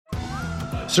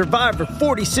Survivor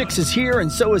 46 is here, and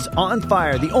so is On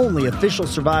Fire, the only official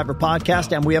Survivor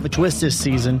podcast, and we have a twist this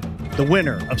season. The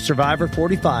winner of Survivor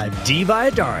 45, Dee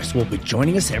Valladares, will be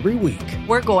joining us every week.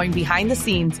 We're going behind the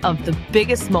scenes of the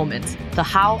biggest moments, the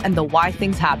how and the why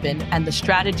things happen, and the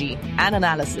strategy and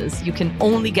analysis you can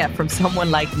only get from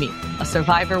someone like me, a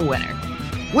Survivor winner.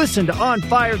 Listen to On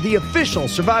Fire, the official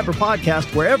Survivor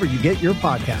podcast, wherever you get your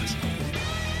podcasts.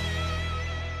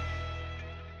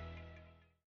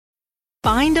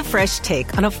 Find a fresh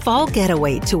take on a fall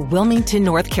getaway to Wilmington,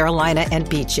 North Carolina and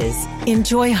beaches.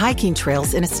 Enjoy hiking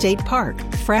trails in a state park,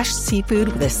 fresh seafood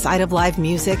with a side of live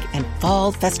music, and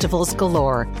fall festivals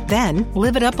galore. Then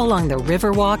live it up along the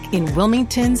Riverwalk in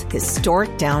Wilmington's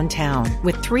historic downtown.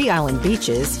 With 3 island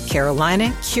beaches,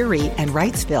 Carolina, Curie, and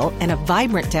Wrightsville, and a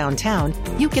vibrant downtown,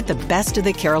 you get the best of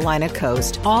the Carolina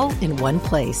coast, all in one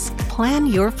place. Plan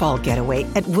your fall getaway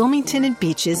at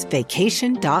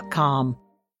WilmingtonandBeachesVacation.com.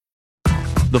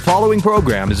 The following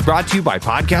program is brought to you by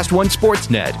Podcast One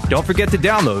Sportsnet. Don't forget to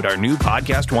download our new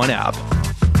Podcast One app.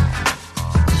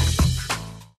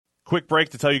 Quick break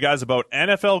to tell you guys about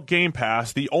NFL Game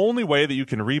Pass, the only way that you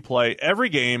can replay every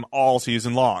game all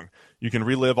season long. You can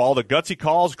relive all the gutsy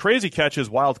calls, crazy catches,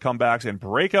 wild comebacks, and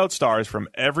breakout stars from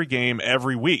every game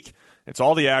every week. It's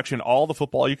all the action, all the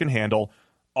football you can handle,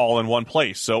 all in one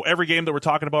place. So every game that we're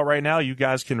talking about right now, you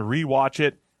guys can rewatch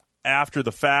it after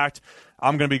the fact.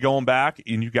 I'm going to be going back,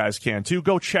 and you guys can too.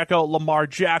 Go check out Lamar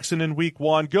Jackson in Week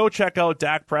 1. Go check out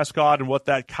Dak Prescott and what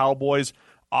that Cowboys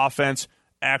offense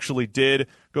actually did.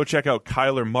 Go check out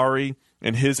Kyler Murray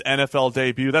and his NFL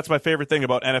debut. That's my favorite thing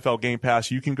about NFL Game Pass.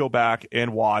 You can go back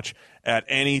and watch at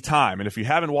any time. And if you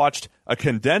haven't watched a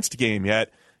condensed game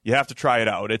yet, you have to try it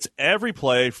out. It's every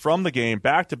play from the game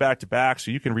back to back to back,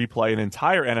 so you can replay an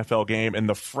entire NFL game in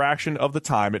the fraction of the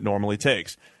time it normally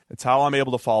takes. It's how I'm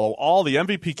able to follow all the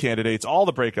MVP candidates, all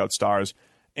the breakout stars,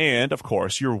 and, of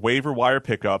course, your waiver wire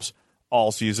pickups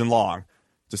all season long.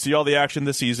 To see all the action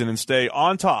this season and stay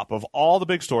on top of all the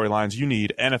big storylines, you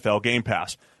need NFL Game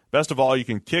Pass. Best of all, you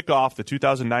can kick off the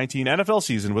 2019 NFL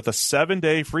season with a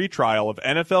 7-day free trial of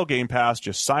NFL Game Pass.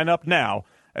 Just sign up now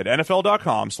at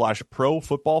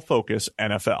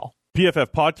NFL.com/ProFootballFocusNFL.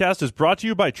 PFF Podcast is brought to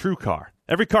you by TrueCar.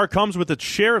 Every car comes with its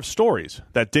share of stories.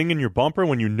 That ding in your bumper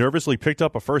when you nervously picked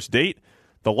up a first date,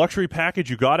 the luxury package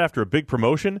you got after a big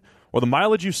promotion, or the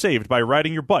mileage you saved by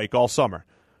riding your bike all summer.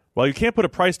 While you can't put a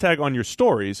price tag on your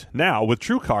stories, now with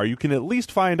TrueCar you can at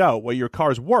least find out what your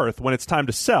car's worth when it's time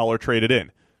to sell or trade it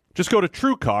in. Just go to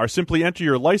TrueCar, simply enter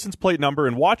your license plate number,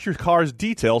 and watch your car's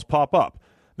details pop up.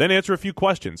 Then answer a few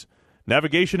questions.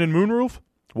 Navigation and moonroof?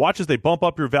 Watch as they bump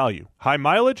up your value. High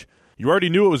mileage? You already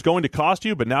knew it was going to cost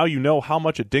you, but now you know how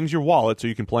much it dings your wallet so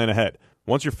you can plan ahead.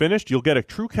 Once you're finished, you'll get a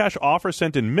True Cash offer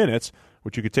sent in minutes,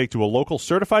 which you could take to a local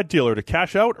certified dealer to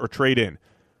cash out or trade in.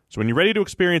 So when you're ready to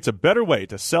experience a better way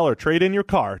to sell or trade in your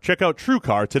car, check out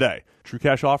TrueCar today. True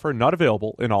Cash offer not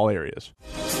available in all areas.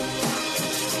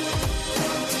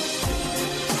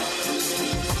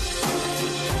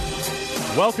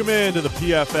 Welcome into the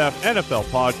PFF NFL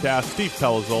podcast. Steve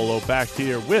Palazzolo back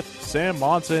here with Sam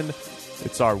Monson.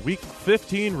 It's our Week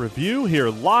 15 review here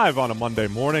live on a Monday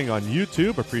morning on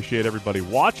YouTube. Appreciate everybody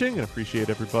watching and appreciate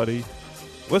everybody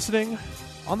listening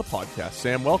on the podcast.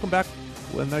 Sam, welcome back.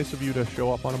 Well, nice of you to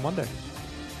show up on a Monday.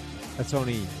 That's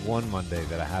only one Monday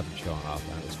that I haven't shown up,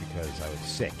 and it was because I was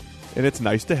sick. And it's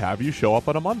nice to have you show up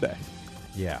on a Monday.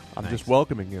 Yeah. I'm just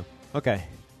welcoming you. Okay.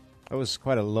 That was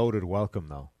quite a loaded welcome,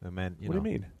 though. It meant, What do you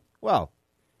mean? Well,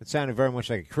 it sounded very much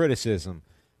like a criticism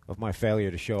of my failure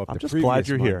to show up I'm the just previous glad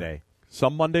you're Monday. here.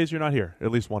 Some Mondays you're not here.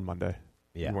 At least one Monday.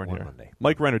 Yeah, you weren't one here. Monday.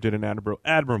 Mike Renner did an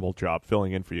admirable job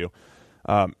filling in for you.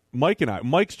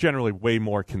 Mike's generally way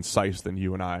more concise than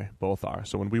you and I both are.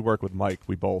 So when we work with Mike,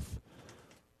 we both,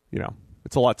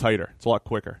 it's a lot tighter. It's a lot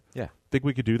quicker. Yeah. Think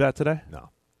we could do that today?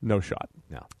 No. No shot.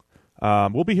 No.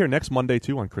 We'll be here next Monday,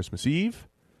 too, on Christmas Eve.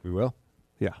 We will?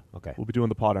 Yeah. Okay. We'll be doing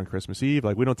the pod on Christmas Eve.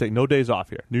 We don't take no days off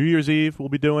here. New Year's Eve, we'll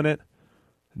be doing it.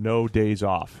 No days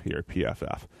off here at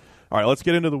PFF. All right, let's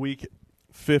get into the Week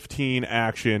 15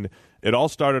 action. It all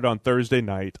started on Thursday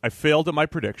night. I failed at my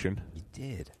prediction. You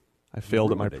did. I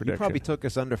failed at my prediction. You probably took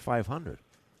us under 500.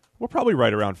 We're probably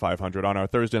right around 500 on our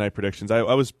Thursday night predictions. I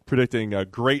was predicting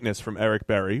greatness from Eric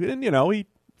Berry. And, he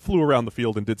flew around the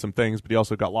field and did some things, but he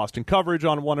also got lost in coverage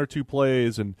on one or two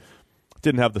plays and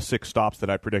didn't have the 6 stops that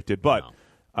I predicted. But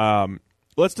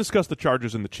let's discuss the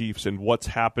Chargers and the Chiefs and what's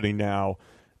happening now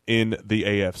in the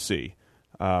AFC.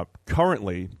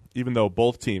 Currently, even though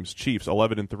both teams, Chiefs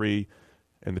 11-3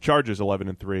 and the Chargers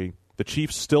 11-3, the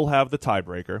Chiefs still have the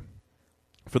tiebreaker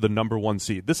for the number 1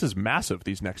 seed. This is massive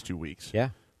these next 2 weeks. Yeah.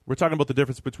 We're talking about the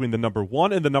difference between the number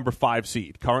 1 and the number 5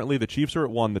 seed. Currently, the Chiefs are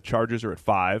at 1, the Chargers are at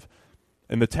 5,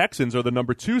 and the Texans are the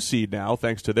number 2 seed now,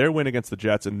 thanks to their win against the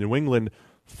Jets, and New England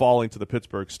falling to the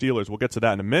Pittsburgh Steelers. We'll get to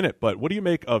that in a minute, but what do you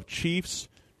make of Chiefs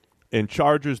and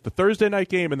Chargers, the Thursday night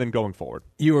game, and then going forward?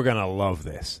 You are going to love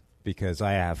this because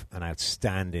I have an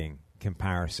outstanding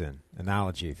comparison,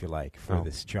 analogy, if you like, for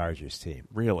this Chargers team.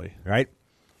 Really? Right?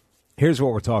 Here's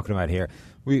what we're talking about here.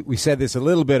 We said this a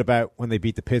little bit about when they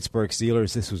beat the Pittsburgh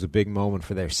Steelers. This was a big moment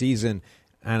for their season,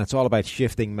 and it's all about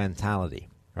shifting mentality,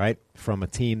 right? From a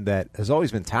team that has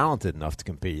always been talented enough to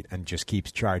compete and just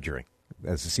keeps charging.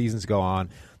 As the seasons go on,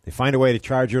 they find a way to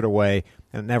charge it away,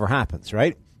 and it never happens,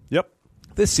 right? Yep.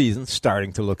 This season's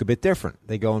starting to look a bit different.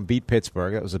 They go and beat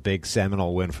Pittsburgh. That was a big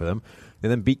seminal win for them. They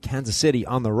then beat Kansas City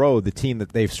on the road, the team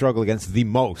that they've struggled against the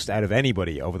most out of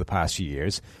anybody over the past few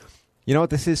years. You know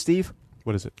what this is, Steve?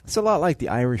 What is it? It's a lot like the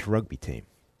Irish rugby team,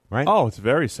 right? Oh, it's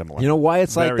very similar. You know why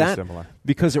it's like that? Very similar.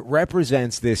 Because it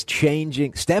represents this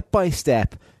changing,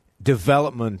 step-by-step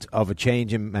development of a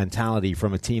change in mentality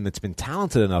from a team that's been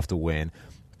talented enough to win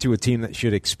to a team that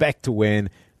should expect to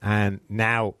win and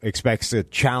now expects to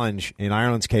challenge, in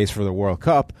Ireland's case, for the World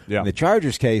Cup, in the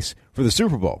Chargers' case, for the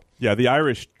Super Bowl. Yeah, the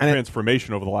Irish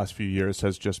transformation over the last few years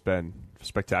has just been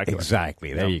spectacular.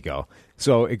 Exactly. There you go.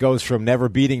 So it goes from never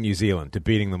beating New Zealand to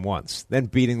beating them once, then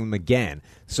beating them again.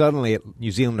 Suddenly,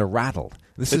 New Zealand are rattled.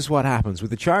 This is what happens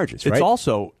with the Chargers, right? It's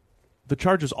also, the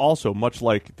Chargers also, much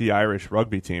like the Irish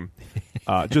rugby team,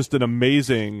 just an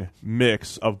amazing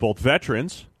mix of both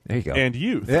veterans and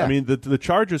youth. Yeah. I mean, the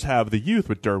Chargers have the youth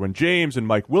with Derwin James and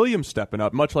Mike Williams stepping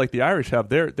up, much like the Irish have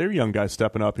their young guys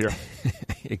stepping up here.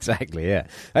 Exactly, yeah.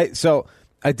 So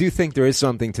I do think there is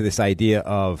something to this idea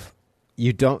of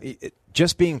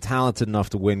just being talented enough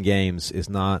to win games is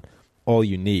not all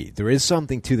you need. There is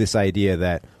something to this idea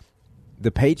that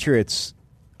the Patriots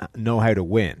know how to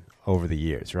win over the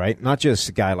years, right? Not just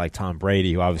a guy like Tom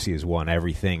Brady, who obviously has won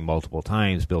everything multiple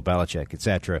times, Bill Belichick,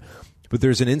 etc., but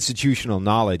there's an institutional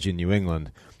knowledge in New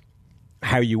England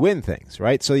how you win things,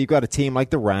 right? So you've got a team like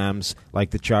the Rams,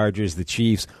 like the Chargers, the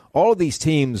Chiefs. All of these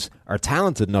teams are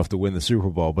talented enough to win the Super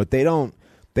Bowl, but they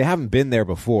haven't been there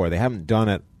before. They haven't done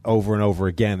it over and over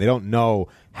again. They don't know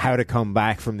how to come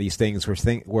back from these things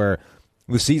where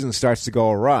the season starts to go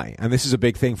awry. And this is a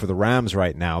big thing for the Rams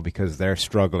right now because they're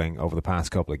struggling over the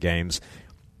past couple of games.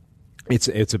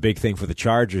 It's a big thing for the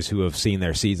Chargers, who have seen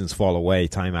their seasons fall away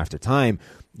time after time.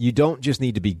 You don't just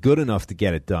need to be good enough to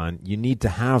get it done. You need to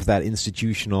have that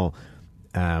institutional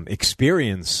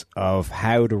experience of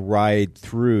how to ride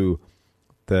through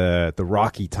the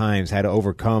rocky times, how to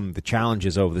overcome the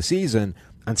challenges over the season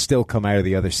and still come out of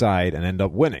the other side and end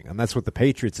up winning. And that's what the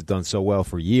Patriots have done so well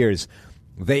for years.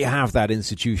 They have that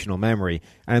institutional memory.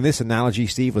 And in this analogy,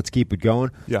 Steve, let's keep it going.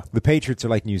 Yeah. The Patriots are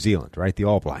like New Zealand, right? The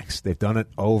All Blacks. They've done it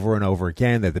over and over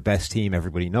again. They're the best team.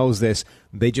 Everybody knows this.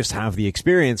 They just have the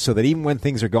experience so that even when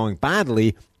things are going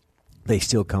badly, they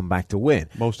still come back to win.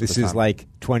 This is like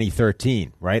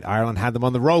 2013, right? Ireland had them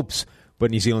on the ropes, but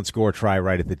New Zealand score a try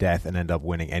right at the death and end up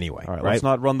winning anyway. All right, let's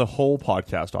not run the whole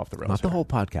podcast off the rails. Not the whole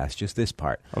podcast, just this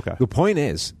part. Okay. The point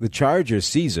is, the Chargers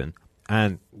season,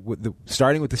 and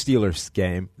starting with the Steelers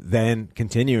game, then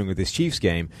continuing with this Chiefs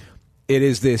game, it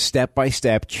is this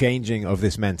step-by-step changing of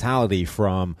this mentality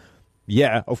from,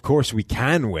 of course we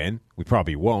can win. We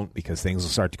probably won't because things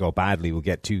will start to go badly. We'll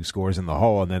get 2 scores in the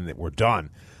hole and then we're done.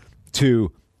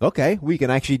 To, okay, we can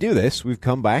actually do this. We've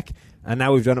come back, and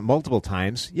now we've done it multiple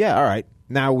times. Yeah, all right.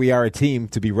 Now we are a team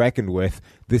to be reckoned with.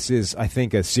 This is, I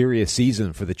think, a serious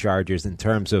season for the Chargers in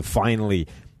terms of finally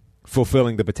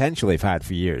fulfilling the potential they've had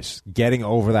for years, getting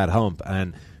over that hump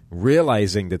and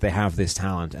realizing that they have this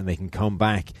talent and they can come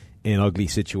back in ugly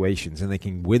situations and they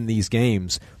can win these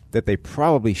games that they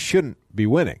probably shouldn't be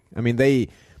winning. I mean,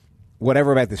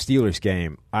 whatever about the Steelers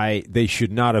game, they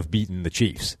should not have beaten the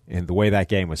Chiefs in the way that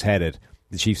game was headed.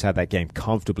 The Chiefs had that game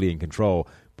comfortably in control,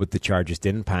 but the Chargers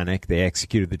didn't panic. They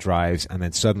executed the drives, and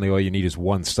then suddenly all you need is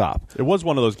one stop. It was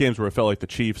one of those games where it felt like the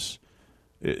Chiefs,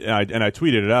 and I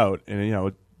tweeted it out,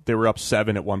 and they were up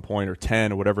 7 at one point or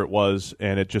 10 or whatever it was,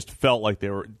 and it just felt like they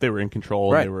were in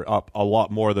control and they were up a lot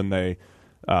more than they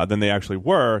actually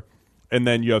were. And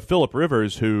then you have Phillip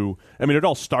Rivers, who, I mean, it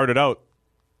all started out,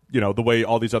 the way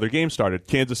all these other games started.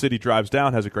 Kansas City drives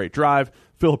down, has a great drive.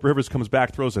 Phillip Rivers comes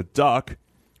back, throws a duck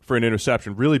for an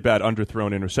interception, really bad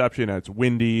underthrown interception, and it's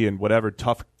windy and whatever,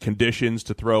 tough conditions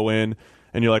to throw in.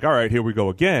 And you're like, all right, here we go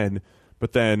again.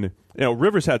 But then,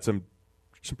 Rivers had some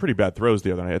pretty bad throws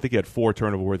the other night. I think he had 4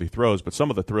 turnover-worthy throws, but some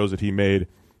of the throws that he made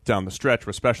down the stretch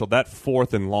were special. That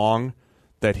 4th and long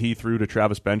that he threw to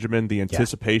Travis Benjamin, the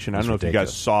anticipation, I don't know if you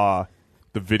guys saw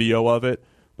the video of it,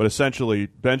 but essentially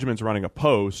Benjamin's running a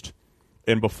post,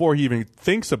 and before he even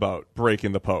thinks about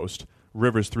breaking the post,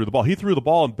 Rivers threw the ball. He threw the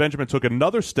ball, and Benjamin took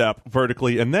another step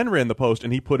vertically and then ran the post,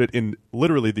 and he put it in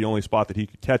literally the only spot that he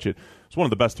could catch it. It's one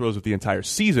of the best throws of the entire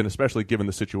season, especially given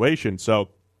the situation. So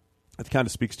it kind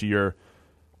of speaks to your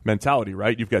mentality,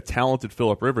 right? You've got talented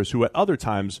Phillip Rivers, who at other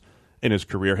times in his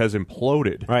career has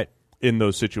imploded in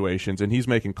those situations, and he's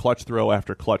making clutch throw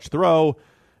after clutch throw,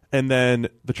 and then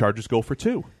the Chargers go for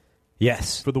 2.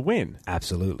 Yes. For the win.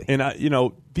 Absolutely.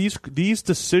 And, these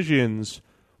decisions,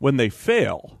 when they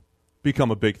fail,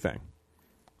 become a big thing.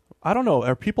 I don't know.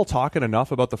 Are people talking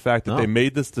enough about the fact that they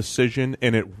made this decision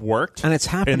and it worked? And it's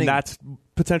happening. And that's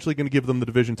potentially going to give them the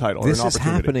division title. This or an is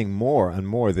happening more and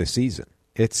more this season.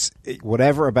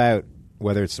 Whatever about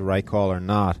whether it's the right call or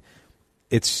not,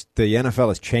 it's the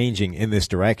NFL is changing in this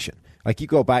direction. Like you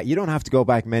go back, you don't have to go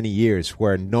back many years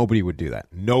where nobody would do that.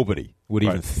 Nobody would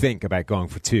even think about going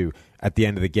for 2 at the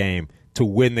end of the game to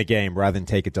win the game rather than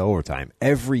take it to overtime.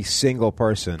 Every single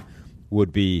person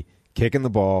would be kicking the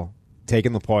ball,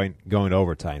 taking the point, going to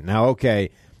overtime. Now, okay,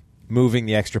 moving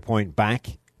the extra point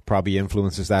back probably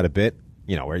influences that a bit.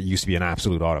 Where it used to be an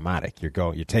absolute automatic.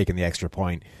 You're taking the extra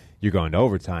point, you're going to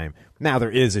overtime. Now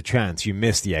there is a chance you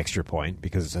miss the extra point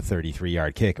because it's a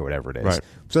 33-yard kick or whatever it is. Right.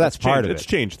 So that's part of it. It's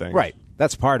changed things. Right.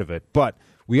 That's part of it. But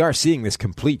we are seeing this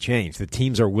complete change. The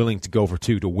teams are willing to go for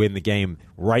 2 to win the game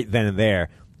right then and there,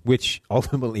 which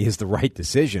ultimately is the right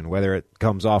decision, whether it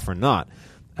comes off or not.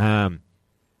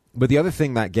 But the other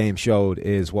thing that game showed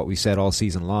is what we said all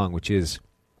season long, which is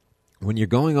when you're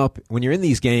in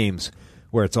these games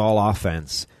where it's all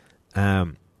offense,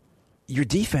 your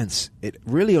defense, it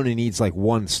really only needs like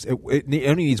one. It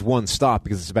only needs one stop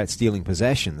because it's about stealing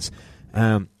possessions.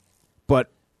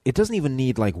 But it doesn't even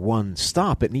need like one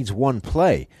stop. It needs one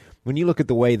play. When you look at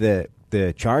the way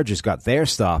the Chargers got their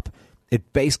stop,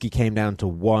 it basically came down to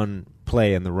one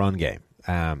play in the run game.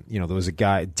 There was a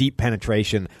guy, deep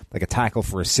penetration, like a tackle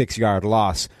for a 6-yard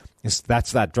loss.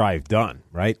 That's that drive done,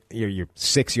 right? You're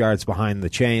 6 yards behind the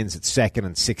chains. It's 2nd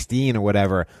and 16 or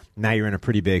whatever. Now you're in a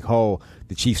pretty big hole.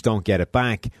 The Chiefs don't get it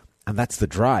back, and that's the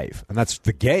drive, and that's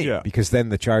the game because then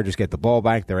the Chargers get the ball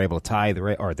back. They're able to tie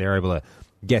they're able to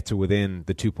get to within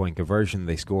the 2-point conversion.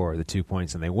 They score the 2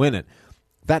 points and they win it.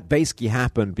 That basically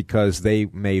happened because they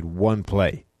made one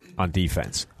play on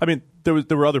defense. I mean, there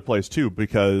were other plays too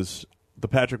because the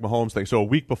Patrick Mahomes thing. So a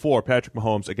week before, Patrick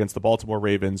Mahomes against the Baltimore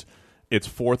Ravens, it's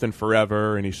 4th and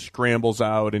forever, and he scrambles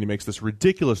out and he makes this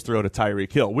ridiculous throw to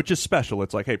Tyreek Hill, which is special.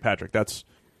 It's like, hey, Patrick, that's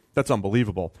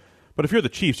unbelievable. But if you're the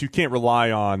Chiefs, you can't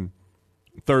rely on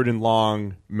 3rd and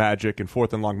long magic and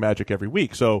 4th and long magic every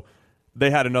week. So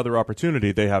they had another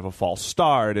opportunity. They have a false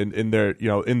start, and in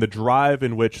the drive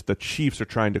in which the Chiefs are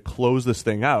trying to close this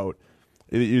thing out,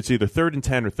 it's either 3rd and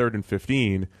 10 or 3rd and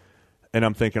 15. And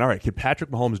I'm thinking, all right, can Patrick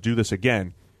Mahomes do this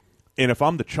again? And if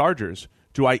I'm the Chargers,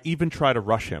 do I even try to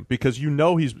rush him? Because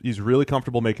he's really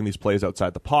comfortable making these plays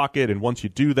outside the pocket, and once you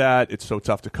do that, it's so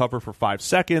tough to cover for 5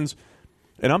 seconds.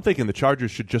 And I'm thinking the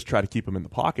Chargers should just try to keep him in the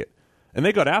pocket. And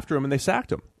they got after him, and they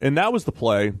sacked him. And that was the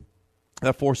play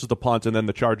that forces the punt, and then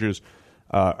the Chargers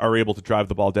are able to drive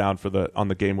the ball down on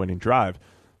the game-winning drive.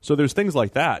 So there's things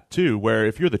like that, too, where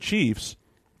if you're the Chiefs,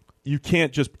 you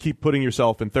can't just keep putting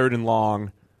yourself in 3rd and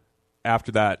long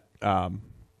after that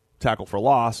tackle for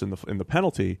loss in the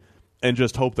penalty and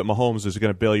just hope that Mahomes is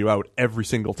going to bail you out every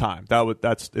single time.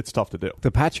 It's tough to do.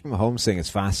 The Patrick Mahomes thing is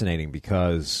fascinating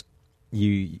because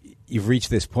you've reached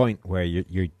this point where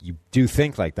you do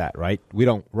think like that, right? We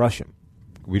don't rush him.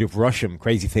 We don't rush him.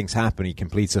 Crazy things happen. He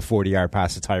completes a 40-yard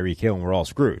pass to Tyreek Hill, and we're all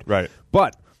screwed. Right.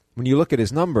 But when you look at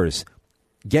his numbers,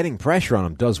 getting pressure on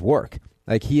him does work.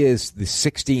 Like, he is the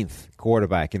 16th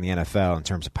quarterback in the NFL in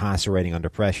terms of passer rating under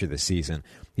pressure this season.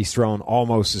 He's thrown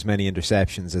almost as many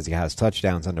interceptions as he has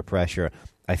touchdowns under pressure.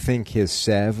 I think his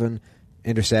 7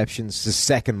 interceptions is the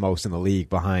 2nd most in the league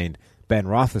behind Ben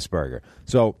Roethlisberger.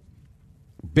 So,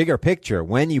 bigger picture,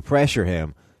 when you pressure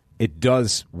him, it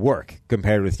does work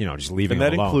compared with, just leaving him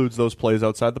alone. And that includes those plays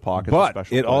outside the pocket.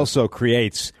 But it also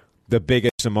creates the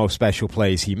biggest and most special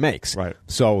plays he makes. Right.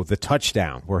 So the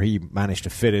touchdown where he managed to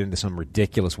fit it into some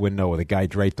ridiculous window with a guy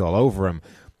draped all over him,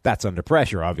 that's under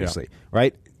pressure, obviously,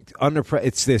 right?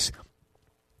 It's this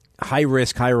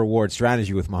high-risk, high-reward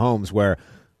strategy with Mahomes where,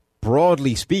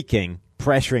 broadly speaking,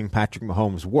 pressuring Patrick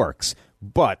Mahomes works,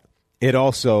 but it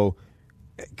also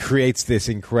creates this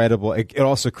incredible. It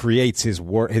also creates his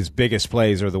biggest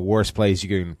plays or the worst plays you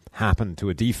can happen to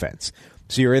a defense.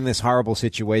 So you're in this horrible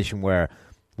situation where,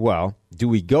 well, do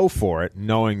we go for it,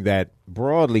 knowing that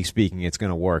broadly speaking it's going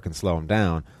to work and slow him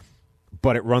down?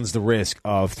 but it runs the risk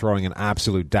of throwing an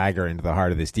absolute dagger into the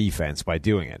heart of this defense by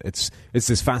doing it. It's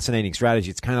this fascinating strategy.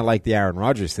 It's kind of like the Aaron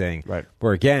Rodgers thing, right?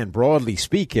 Where, again, broadly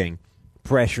speaking,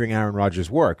 pressuring Aaron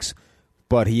Rodgers works,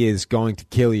 but he is going to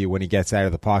kill you when he gets out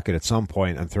of the pocket at some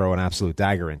point and throw an absolute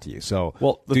dagger into you. So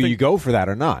you go for that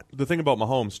or not? The thing about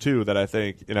Mahomes, too, that I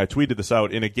think, and I tweeted this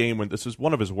out in a game when this is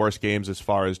one of his worst games as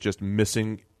far as just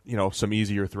missing, some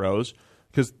easier throws,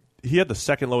 because he had the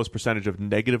second lowest percentage of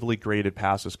negatively graded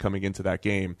passes coming into that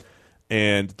game.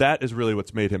 And that is really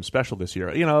what's made him special this year.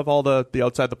 Of all the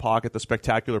outside the pocket, the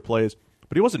spectacular plays,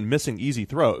 but he wasn't missing easy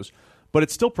throws. But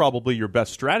it's still probably your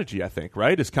best strategy, I think,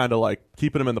 right? Is kind of like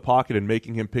keeping him in the pocket and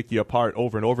making him pick you apart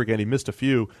over and over again. He missed a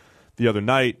few the other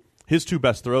night. His two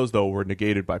best throws, though, were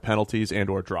negated by penalties and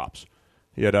or drops.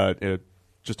 He had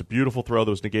just a beautiful throw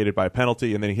that was negated by a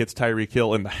penalty, and then he hits Tyreek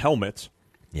Hill in the helmet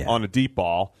on a deep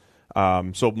ball.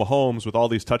 So Mahomes, with all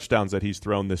these touchdowns that he's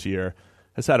thrown this year,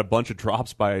 has had a bunch of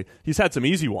drops he's had some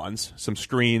easy ones, some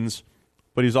screens,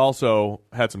 but he's also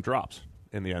had some drops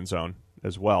in the end zone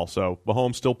as well. So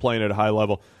Mahomes still playing at a high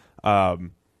level. Not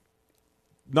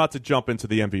to jump into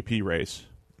the MVP race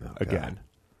again,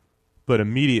 but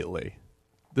immediately,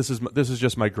 this is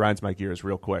just my grinds my gears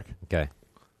real quick. Okay.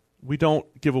 We don't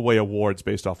give away awards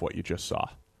based off what you just saw.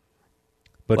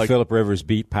 But Phillip Rivers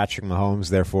beat Patrick Mahomes,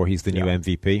 therefore he's the new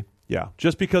MVP? Yeah.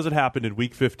 Just because it happened in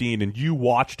Week 15 and you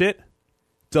watched it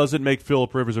doesn't make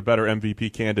Phillip Rivers a better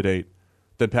MVP candidate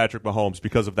than Patrick Mahomes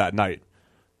because of that night.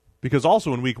 Because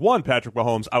also in Week 1, Patrick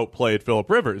Mahomes outplayed Phillip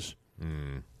Rivers,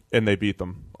 and they beat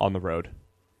them on the road.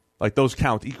 Like, those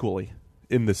count equally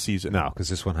in this season. No, because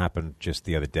this one happened just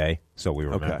the other day, so we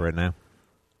remember it now.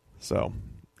 So,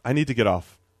 I need to get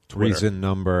off Twitter reason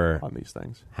number on these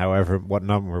things. However,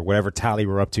 whatever tally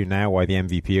we're up to now, why the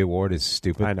MVP award is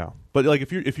stupid. I know. But like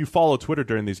if you follow Twitter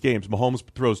during these games, Mahomes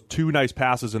throws two nice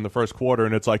passes in the first quarter,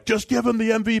 and it's like, just give him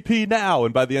the MVP now.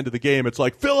 And by the end of the game, it's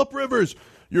like, Phillip Rivers,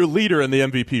 your leader in the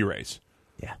MVP race.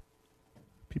 Yeah.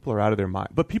 People are out of their mind.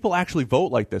 But people actually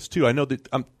vote like this, too. I know that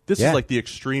this is like the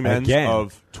extreme ends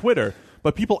of Twitter,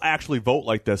 but people actually vote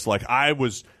like this. Like, I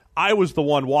was the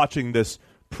one watching this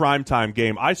primetime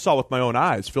game. I saw with my own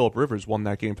eyes Phillip Rivers won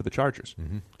that game for the Chargers.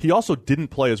 Mm-hmm. He also didn't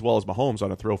play as well as Mahomes on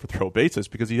a throw-for-throw basis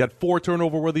because he had 4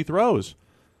 turnover-worthy throws.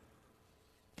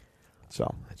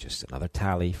 So just another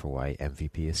tally for why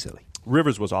MVP is silly.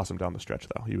 Rivers was awesome down the stretch,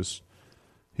 though. He was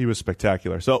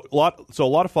spectacular. So a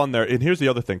lot of fun there. And here's the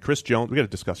other thing: Chris Jones. We got to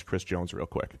discuss Chris Jones real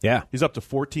quick. Yeah, he's up to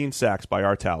 14 sacks by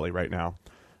our tally right now.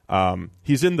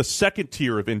 He's in the second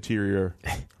tier of interior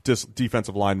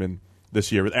defensive linemen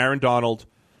this year with Aaron Donald.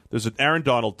 There's an Aaron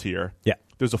Donald tier. Yeah.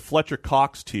 There's a Fletcher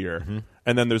Cox tier. Mm-hmm.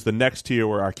 And then there's the next tier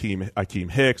where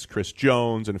Akeem Hicks, Chris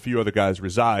Jones, and a few other guys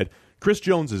reside. Chris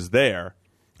Jones is there.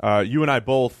 You and I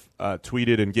both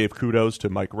tweeted and gave kudos to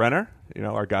Mike Renner,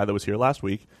 our guy that was here last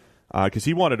week, because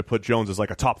he wanted to put Jones as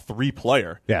like a top 3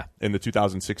 player in the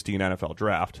 2016 NFL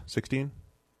draft. 16?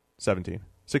 17?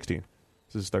 16.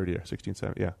 This is his third year. 16,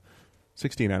 17, yeah.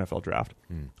 16 NFL draft.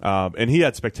 And he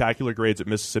had spectacular grades at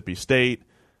Mississippi State,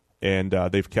 and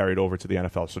they've carried over to the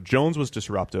NFL. So Jones was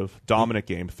disruptive, dominant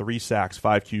game, 3 sacks,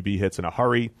 5 QB hits in a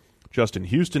hurry. Justin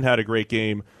Houston had a great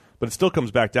game, but it still comes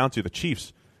back down to the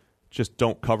Chiefs just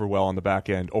don't cover well on the back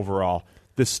end overall.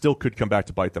 This still could come back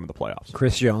to bite them in the playoffs.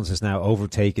 Chris Jones has now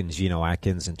overtaken Geno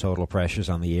Atkins in total pressures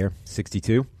on the year,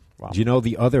 62. Wow. Do you know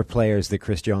the other players that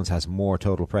Chris Jones has more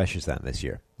total pressures than this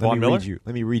year? Von Miller?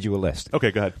 Let me read you a list.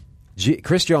 Okay, go ahead.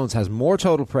 Chris Jones has more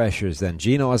total pressures than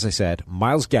Geno, as I said,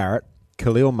 Myles Garrett,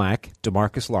 Khalil Mack,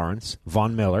 DeMarcus Lawrence,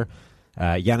 Von Miller,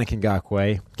 Yannick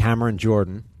Ngakoue, Cameron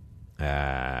Jordan,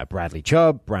 Bradley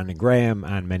Chubb, Brandon Graham,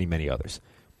 and many, many others.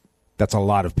 That's a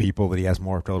lot of people that he has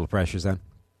more total pressures than.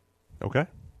 Okay.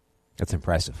 That's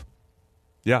impressive.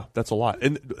 Yeah, that's a lot.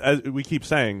 And as we keep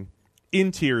saying,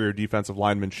 interior defensive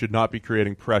linemen should not be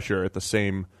creating pressure at the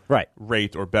same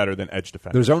rate or better than edge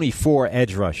defenders. There's only 4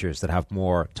 edge rushers that have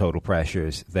more total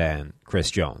pressures than Chris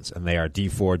Jones, and they are D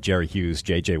Ford, Jerry Hughes,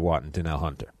 J.J. Watt, and Donnell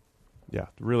Hunter. Yeah,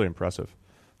 really impressive.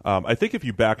 I think if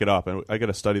you back it up, and I got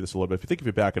to study this a little bit, if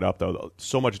you back it up, though,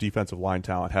 so much defensive line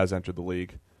talent has entered the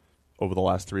league over the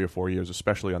last 3 or 4 years,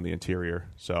 especially on the interior.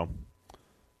 So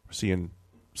we're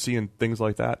seeing things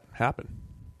like that happen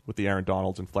with the Aaron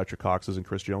Donalds and Fletcher Coxes and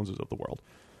Chris Joneses of the world.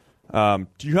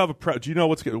 Do you know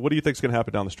what do you think is going to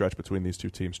happen down the stretch between these two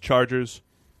teams, Chargers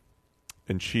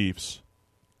and Chiefs?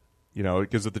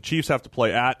 Because if the Chiefs have to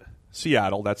play at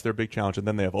Seattle, that's their big challenge, and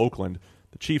then they have Oakland.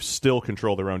 The Chiefs still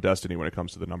control their own destiny when it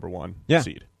comes to the number 1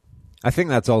 seed. I think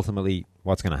that's ultimately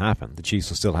what's going to happen. The Chiefs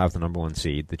will still have the number 1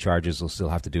 seed. The Chargers will still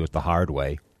have to do it the hard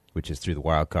way, which is through the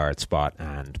wild card spot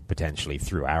and potentially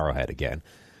through Arrowhead again.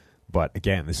 But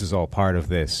again, this is all part of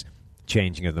this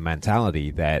changing of the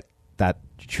mentality that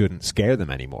shouldn't scare them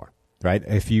anymore, right?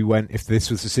 If this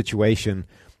was a situation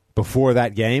before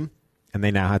that game and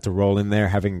they now had to roll in there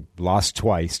having lost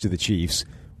twice to the Chiefs,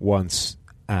 once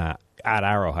at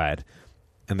Arrowhead,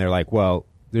 and they're like, well,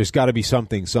 there's got to be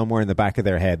something somewhere in the back of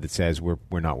their head that says we're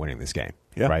not winning this game,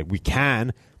 right? We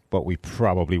can, but we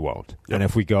probably won't. Yep. And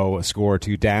if we go a score or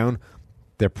two down,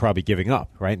 they're probably giving up,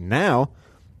 right? Now,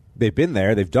 they've been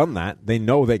there. They've done that. They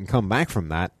know they can come back from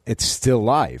that. It's still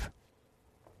live.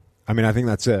 I mean, I think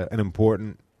that's an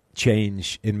important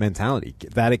change in mentality.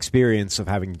 That experience of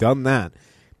having done that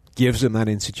gives them that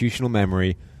institutional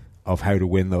memory of how to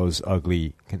win those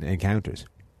ugly encounters.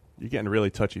 You're getting really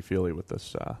touchy-feely with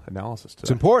this analysis today.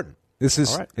 It's important.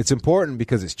 Right. It's important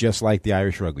because it's just like the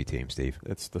Irish rugby team, Steve.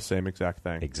 It's the same exact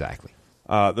thing. Exactly.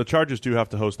 The Chargers do have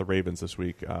to host the Ravens this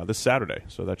week, this Saturday,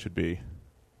 so that should be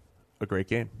a great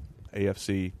game.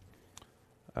 AFC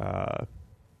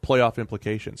playoff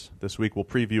implications this week. We'll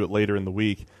preview it later in the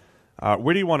week.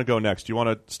 Where do you want to go next? Do you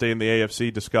want to stay in the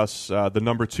AFC, discuss the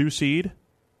number 2 seed,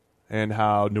 and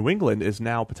how New England is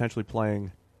now potentially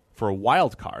playing for a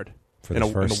wild card in a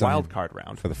wild card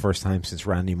round for the first time since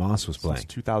Randy Moss was playing?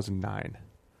 Since 2009.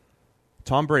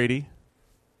 Tom Brady,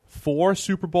 4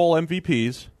 Super Bowl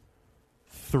MVPs,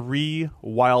 3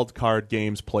 wild card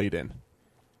games played in.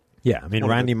 Yeah, I mean,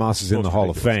 Randy Moss is in the Hall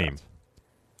of Fame,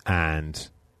 and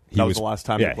that was the last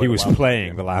time. Yeah, he was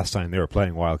playing the last time they were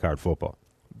playing wild card football.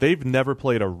 They've never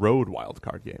played a road wild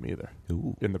card game either.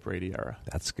 Ooh. In the Brady era.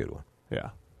 That's a good one. Yeah,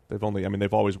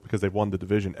 they've always, because they've won the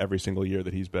division every single year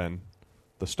that he's been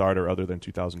the starter, other than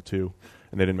 2002,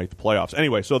 and they didn't make the playoffs.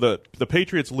 Anyway, so the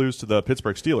Patriots lose to the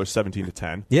Pittsburgh Steelers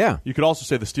 17-10. Yeah, you could also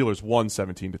say the Steelers won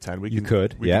 17-10. We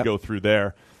can go through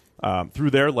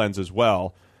their lens as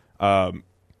well.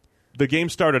 The game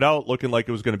started out looking like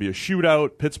it was going to be a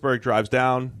shootout. Pittsburgh drives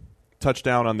down,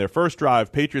 touchdown on their first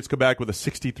drive. Patriots come back with a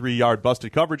 63-yard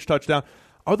busted coverage touchdown.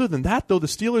 Other than that, though, the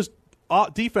Steelers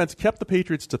defense kept the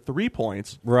Patriots to 3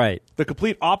 points. Right. The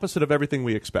complete opposite of everything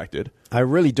we expected. I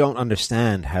really don't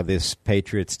understand how this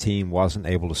Patriots team wasn't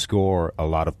able to score a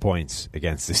lot of points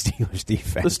against the Steelers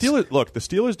defense. The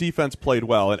Steelers defense played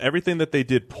well, and everything that they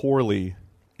did poorly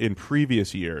in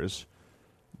previous years,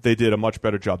 they did a much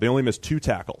better job. They only missed 2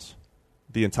 tackles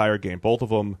the entire game. Both of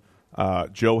them,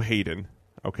 Joe Hayden,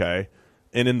 okay?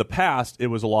 And in the past, it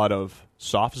was a lot of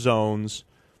soft zones,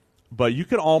 but you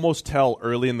could almost tell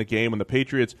early in the game when the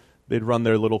Patriots, they'd run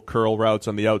their little curl routes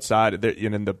on the outside, and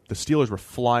the Steelers were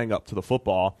flying up to the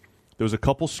football. There was a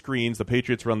couple screens. The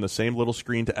Patriots run the same little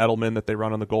screen to Edelman that they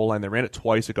run on the goal line. They ran it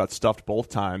twice. It got stuffed both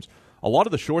times. A lot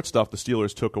of the short stuff the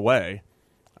Steelers took away,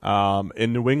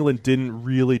 and New England didn't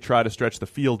really try to stretch the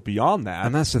field beyond that.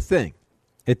 And that's the thing.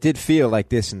 It did feel like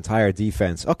this entire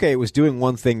defense, okay, it was doing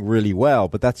one thing really well,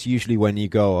 but that's usually when you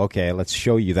go, okay, let's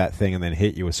show you that thing and then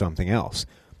hit you with something else.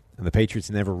 And the Patriots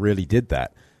never really did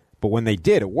that. But when they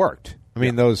did, it worked. I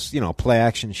mean, those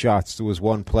play-action shots, there was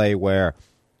one play where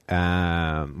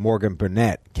Morgan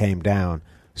Burnett came down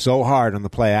so hard on the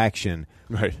play-action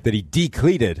that he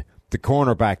decleated the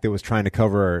cornerback that was trying to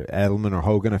cover Edelman or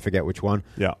Hogan, I forget which one,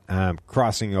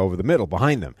 crossing over the middle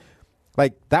behind them.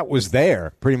 Like, that was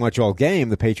there pretty much all game.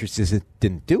 The Patriots just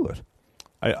didn't do it.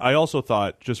 I also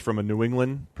thought, just from a New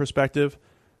England perspective,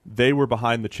 they were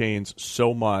behind the chains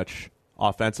so much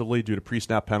offensively due to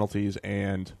pre-snap penalties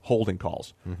and holding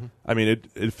calls. Mm-hmm. I mean,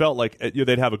 it felt like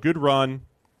they'd have a good run,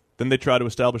 then they try to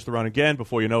establish the run again.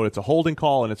 Before you know it, it's a holding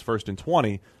call, and it's 1st and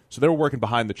 20. So they were working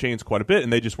behind the chains quite a bit,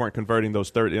 and they just weren't converting those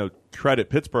third. Credit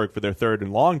Pittsburgh for their 3rd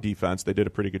and long defense. They did a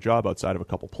pretty good job outside of a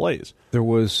couple plays. There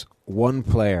was one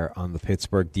player on the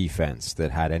Pittsburgh defense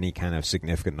that had any kind of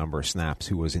significant number of snaps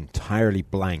who was entirely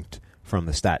blanked from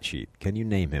the stat sheet. Can you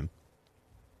name him?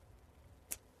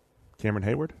 Cameron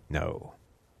Hayward? No,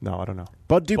 I don't know.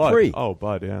 Bud Dupree.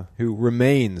 Bud, yeah. Who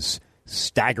remains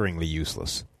staggeringly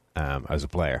useless as a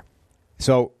player.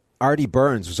 So Artie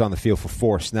Burns was on the field for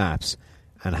 4 snaps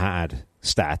and had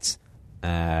stats.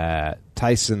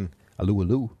 Tyson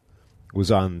Alualu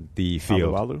was on the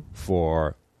field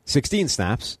for 16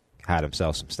 snaps, had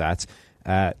himself some stats.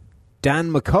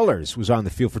 Dan McCullers was on the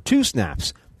field for 2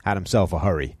 snaps, had himself a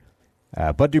hurry.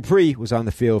 Bud Dupree was on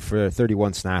the field for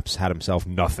 31 snaps, had himself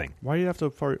nothing. Why do you have to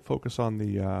focus on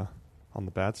the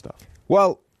bad stuff?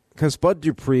 Well, because Bud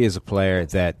Dupree is a player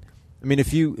that, I mean,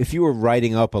 if you were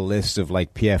writing up a list of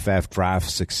like PFF draft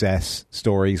success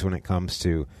stories when it comes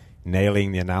to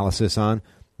nailing the analysis on,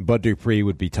 Bud Dupree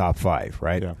would be top 5,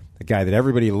 right? Yeah. The guy that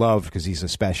everybody loved because he's a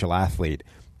special athlete,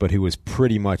 but who was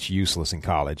pretty much useless in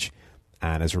college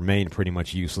and has remained pretty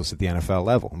much useless at the NFL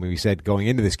level. I mean, we said going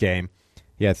into this game,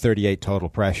 he had 38 total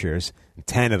pressures, and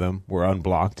 10 of them were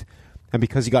unblocked. And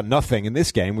because he got nothing in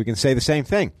this game, we can say the same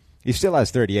thing. He still has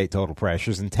 38 total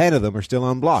pressures, and 10 of them are still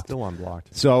unblocked. Still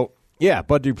unblocked. So, yeah,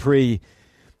 Bud Dupree,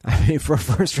 I mean, for a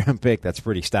first-round pick, that's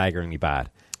pretty staggeringly bad.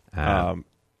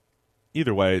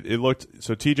 Either way, it looked –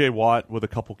 so T.J. Watt with a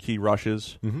couple key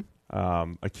rushes,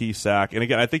 a key sack. And,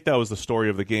 again, I think that was the story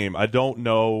of the game. I don't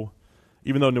know –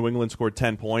 even though New England scored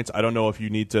 10 points, I don't know if you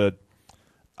need to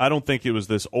 – I don't think it was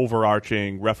this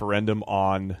overarching referendum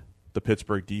on the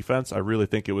Pittsburgh defense. I really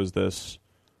think it was this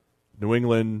New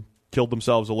England killed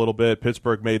themselves a little bit.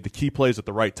 Pittsburgh made the key plays at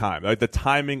the right time. Like the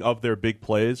timing of their big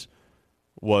plays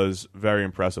was very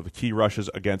impressive. The key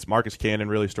rushes against Marcus Cannon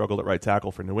really struggled at right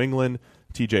tackle for New England.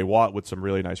 T.J. Watt with some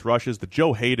really nice rushes. The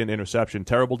Joe Hayden interception,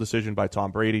 terrible decision by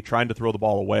Tom Brady, trying to throw the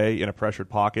ball away in a pressured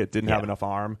pocket, didn't have enough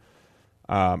arm.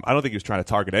 I don't think he was trying to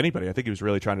target anybody. I think he was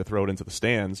really trying to throw it into the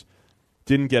stands.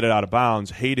 Didn't get it out of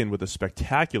bounds. Hayden with a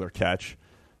spectacular catch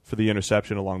for the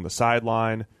interception along the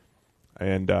sideline.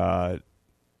 And, that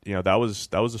was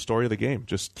the story of the game.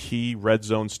 Just key red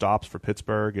zone stops for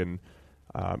Pittsburgh. And,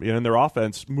 and their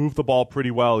offense moved the ball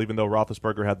pretty well, even though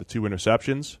Roethlisberger had the 2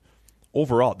 interceptions.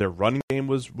 Overall, their running game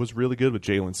was really good with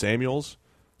Jalen Samuels.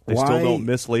 They still don't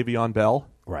miss Le'Veon Bell.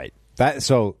 Right. That's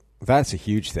a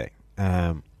huge thing.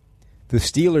 The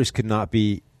Steelers could not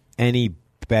be any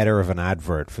better of an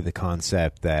advert for the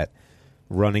concept that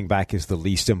running back is the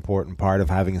least important part of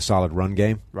having a solid run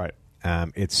game. Right.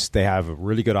 They have a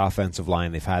really good offensive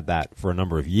line. They've had that for a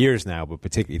number of years now, but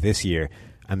particularly this year.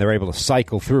 And they're able to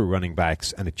cycle through running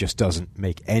backs, and it just doesn't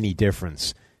make any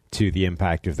difference to the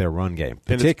impact of their run game,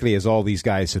 particularly as all these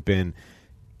guys have been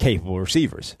capable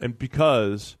receivers. And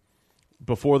because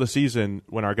before the season,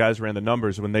 when our guys ran the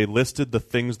numbers, when they listed the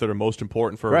things that are most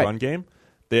important for a run game,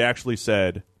 they actually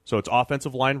said, so it's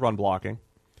offensive line run blocking,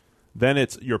 then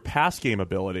it's your pass game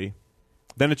ability,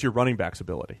 then it's your running back's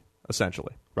ability,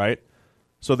 essentially, right?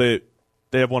 So they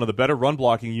have one of the better run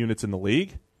blocking units in the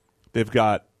league. They've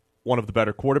got one of the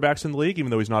better quarterbacks in the league,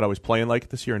 even though he's not always playing like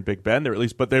this year in Big Ben.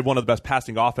 But they're one of the best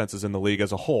passing offenses in the league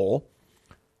as a whole.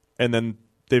 And then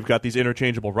they've got these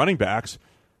interchangeable running backs.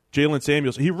 Jalen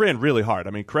Samuels, he ran really hard.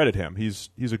 I mean, credit him. He's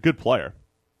a good player.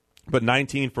 But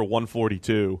 19 for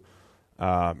 142,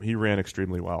 he ran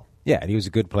extremely well. Yeah, and he was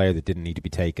a good player that didn't need to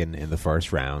be taken in the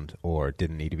first round or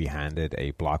didn't need to be handed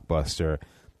a blockbuster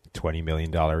 $20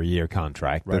 million a year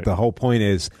contract. Right. The whole point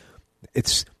is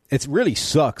it really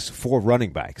sucks for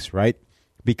running backs, right?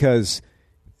 Because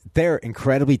they're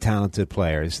incredibly talented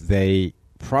players. They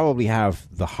probably have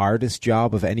the hardest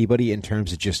job of anybody in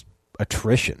terms of just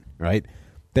attrition, right?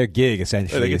 Their gig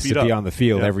essentially is to be on the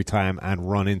field every time and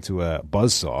run into a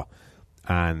buzzsaw,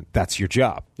 and that's your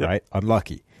job, right?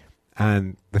 Unlucky.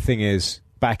 And the thing is,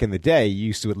 back in the day, you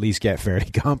used to at least get fairly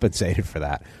compensated for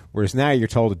that, whereas now you're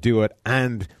told to do it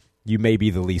and you may be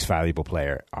the least valuable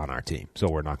player on our team, so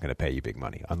we're not going to pay you big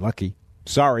money. Unlucky.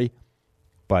 Sorry.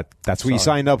 But that's what you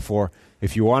signed up for.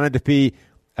 If you wanted to be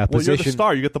a position... You're the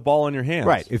star. You get the ball in your hands.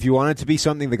 Right. If you wanted to be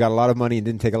something that got a lot of money and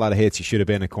didn't take a lot of hits, you should have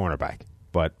been a cornerback.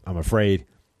 But I'm afraid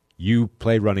you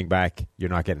played running back,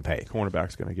 you're not getting paid.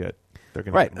 Cornerback's going to get... They're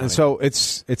going to right. get money. And so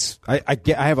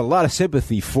I have a lot of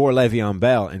sympathy for Le'Veon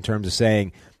Bell in terms of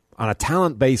saying, on a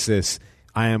talent basis...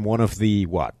 I am one of the,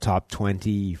 top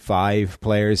 25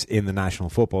 players in the National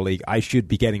Football League. I should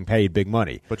be getting paid big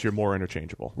money. But you're more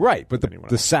interchangeable. Right, but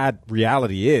the sad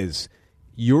reality is,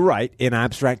 you're right, in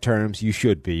abstract terms, you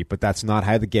should be, but that's not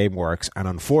how the game works. And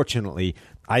unfortunately,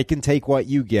 I can take what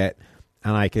you get,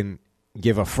 and I can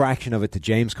give a fraction of it to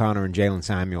James Conner and Jalen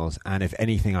Samuels, and if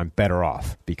anything, I'm better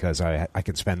off because I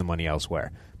can spend the money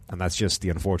elsewhere. And that's just the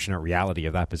unfortunate reality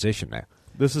of that position now.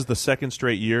 This is the second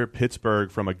straight year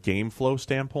Pittsburgh, from a game flow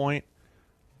standpoint,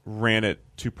 ran it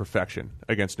to perfection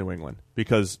against New England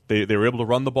because they were able to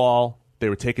run the ball. They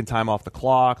were taking time off the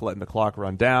clock, letting the clock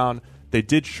run down. They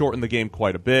did shorten the game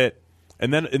quite a bit.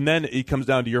 And then it comes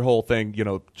down to your whole thing,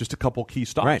 just a couple key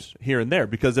stops here and there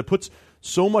because it puts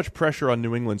so much pressure on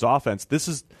New England's offense. This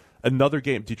is another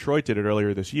game. Detroit did it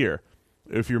earlier this year.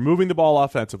 If you're moving the ball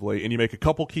offensively and you make a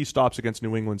couple key stops against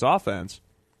New England's offense,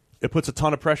 it puts a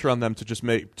ton of pressure on them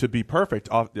to be perfect.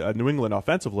 New England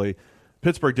offensively,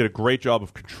 Pittsburgh did a great job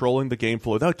of controlling the game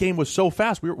flow. That game was so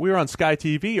fast. We were on Sky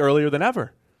TV earlier than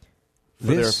ever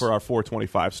for our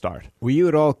 4:25 start. Were you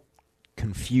at all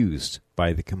confused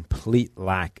by the complete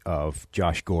lack of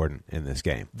Josh Gordon in this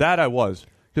game? That I was,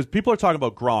 because people are talking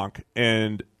about Gronk,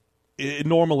 and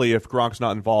normally if Gronk's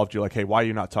not involved, you're like, hey, why are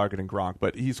you not targeting Gronk?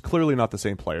 But he's clearly not the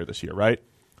same player this year, right?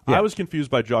 Yeah. I was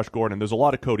confused by Josh Gordon. There's a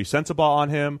lot of Cody Sensabaugh on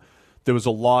him. There was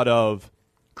a lot of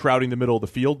crowding the middle of the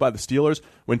field by the Steelers.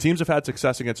 When teams have had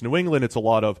success against New England, it's a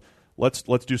lot of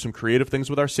let's do some creative things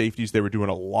with our safeties. They were doing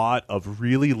a lot of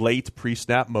really late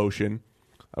pre-snap motion.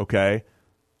 Okay,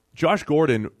 Josh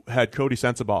Gordon had Cody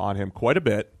Sensabaugh on him quite a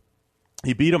bit.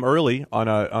 He beat him early on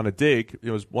a dig.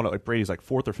 It was one of Brady's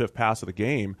fourth or fifth pass of the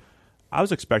game. I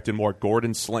was expecting more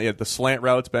Gordon slant. The slant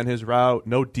route's been his route.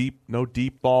 No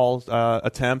deep ball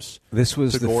attempts. This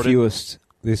was the Gordon. fewest.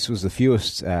 This was the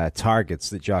fewest targets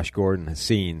that Josh Gordon has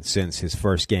seen since his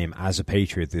first game as a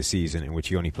Patriot this season, in which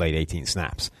he only played 18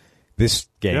 snaps. This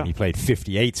game he played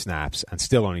 58 snaps and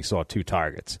still only saw 2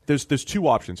 targets. There's two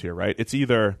options here, right? It's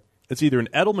either an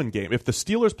Edelman game. If the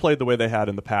Steelers played the way they had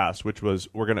in the past, which was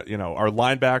our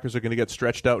linebackers are going to get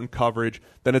stretched out in coverage,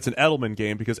 then it's an Edelman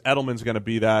game because Edelman's going to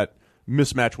be that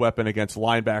mismatch weapon against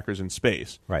linebackers in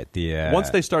space. Right.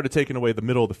 Once they started taking away the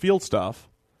middle of the field stuff,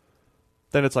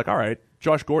 then it's all right,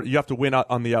 Josh Gordon, you have to win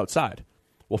on the outside.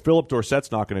 Well, Philip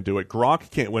Dorsett's not going to do it. Gronk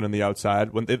can't win on the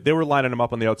outside. When they were lining him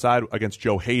up on the outside against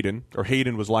Joe Hayden, or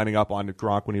Hayden was lining up on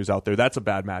Gronk when he was out there. That's a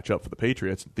bad matchup for the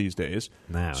Patriots these days.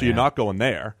 You're not going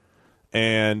there.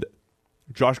 And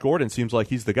Josh Gordon seems like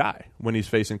he's the guy when he's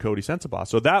facing Cody Sensabaugh.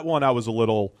 So that one I was a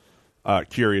little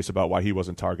curious about why he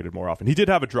wasn't targeted more often. He did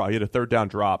have a draw. He had a third down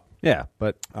drop. Yeah,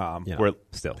 but where it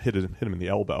still hit him in the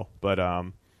elbow. But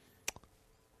I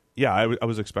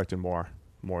was expecting more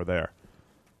there.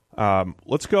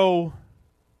 Let's go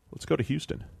to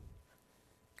Houston.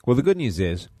 Well, the good news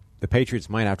is the Patriots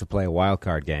might have to play a wild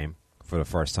card game for the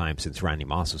first time since Randy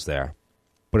Moss was there.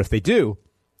 But if they do,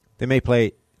 they may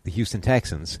play the Houston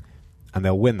Texans, and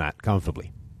they'll win that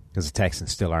comfortably because the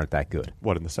Texans still aren't that good.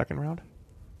 What, in the second round?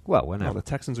 Well, whenever. No, the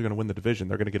Texans are going to win the division.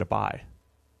 They're going to get a bye,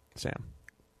 Sam.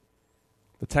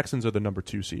 The Texans are the number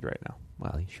 2 seed right now.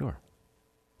 Well, sure.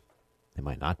 They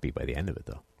might not be by the end of it,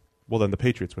 though. Well, then the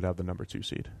Patriots would have the number 2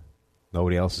 seed.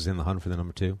 Nobody else is in the hunt for the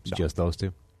number 2? It's just those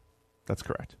two? That's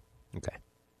correct. Okay.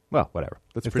 Well, whatever.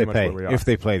 That's pretty much where we are. If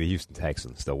they play the Houston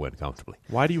Texans, they'll win comfortably.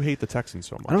 Why do you hate the Texans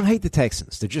so much? I don't hate the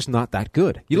Texans. They're just not that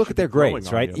good. You look at their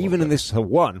grades, right? Even in this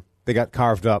one, they got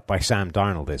carved up by Sam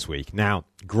Darnold this week. Now,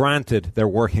 granted, they're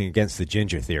working against the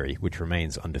Ginger Theory, which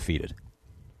remains undefeated.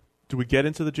 Do we get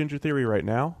into the Ginger Theory right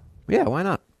now? Yeah, why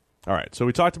not? All right, so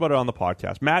we talked about it on the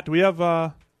podcast. Matt, do we have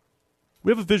a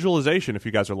visualization if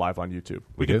you guys are live on YouTube?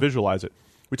 We can visualize it.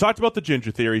 We talked about the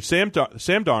Ginger Theory. Sam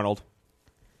Darnold,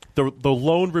 the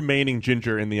lone remaining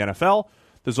ginger in the NFL.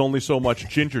 There's only so much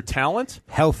ginger talent.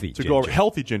 Healthy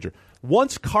ginger.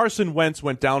 Once Carson Wentz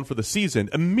went down for the season,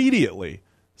 immediately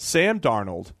Sam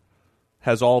Darnold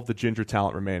has all of the ginger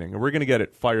talent remaining. And we're going to get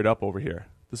it fired up over here.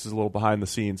 This is a little behind the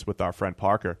scenes with our friend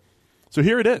Parker. So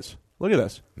here it is. Look at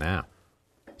this. Now.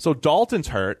 So Dalton's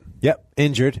hurt. Yep,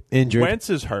 injured.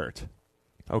 Wentz is hurt.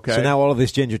 Okay. So now all of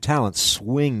this ginger talent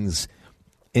swings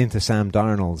into Sam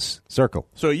Darnold's circle.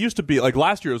 So it used to be,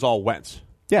 last year it was all Wentz.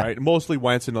 Yeah. Right? Mostly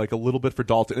Wentz and a little bit for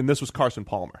Dalton. And this was Carson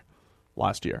Palmer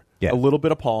last year. Yeah. A little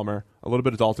bit of Palmer, a little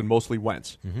bit of Dalton, mostly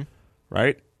Wentz. Mm-hmm.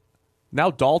 Right? Now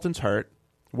Dalton's hurt.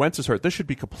 Wentz is hurt. This should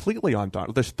be completely on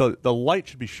Darnold. The light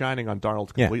should be shining on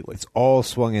Darnold completely. Yeah, it's all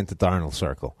swung into Darnold's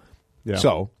circle. Yeah.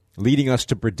 So, leading us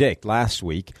to predict last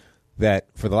week that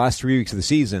for the last 3 weeks of the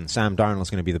season, Sam Darnold is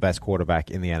going to be the best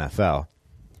quarterback in the NFL.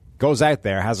 Goes out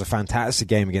there, has a fantastic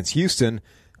game against Houston.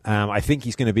 I think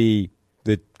he's going to be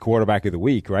the quarterback of the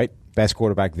week, right? Best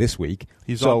quarterback this week.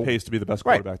 He's on pace to be the best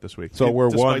quarterback this week. So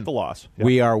despite the loss. Yeah.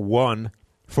 We are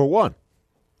 1-for-1.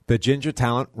 The ginger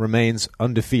talent remains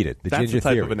undefeated. That's the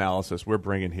type of analysis we're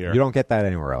bringing here. You don't get that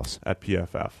anywhere else. At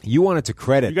PFF. You wanted to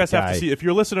credit You guys have to see. If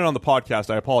you're listening on the podcast,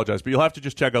 I apologize, but you'll have to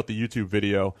just check out the YouTube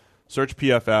video, search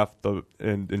PFF,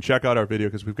 and check out our video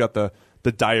because we've got the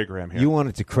diagram here. You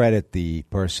wanted to credit the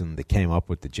person that came up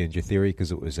with the ginger theory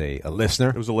because it was a listener.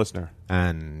 It was a listener.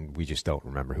 And we just don't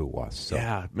remember who it was. So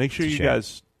yeah, make sure you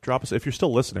guys drop us. If you're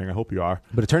still listening, I hope you are.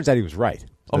 But it turns out he was right.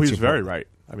 Oh, he was very right.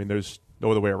 I mean, there's no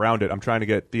other way around it. I'm trying to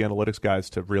get the analytics guys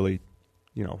to really,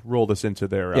 roll this into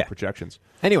their projections.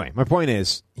 Anyway, my point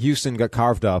is Houston got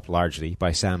carved up largely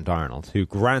by Sam Darnold, who,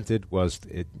 granted, was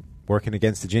working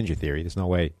against the ginger theory. There's no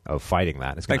way of fighting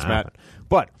that. It's going to happen. Matt.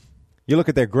 But you look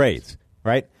at their grades,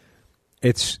 right?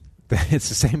 It's the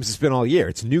same as it's been all year.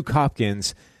 It's Nuke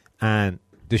Hopkins and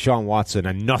Deshaun Watson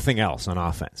and nothing else on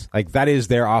offense. That is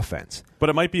their offense. But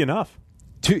it might be enough.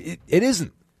 It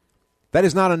isn't. That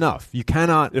is not enough. You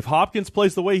cannot. If Hopkins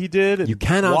plays the way he did, and you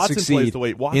cannot Watson succeed plays the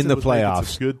way Watson in the was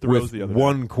playoffs good throws with the other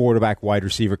one way. quarterback wide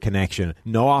receiver connection,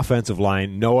 no offensive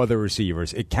line, no other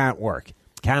receivers. It can't work.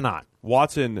 Cannot.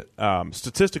 Watson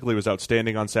statistically was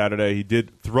outstanding on Saturday. He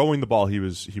did throwing the ball. He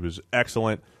was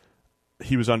excellent.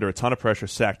 He was under a ton of pressure,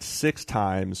 sacked 6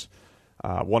 times,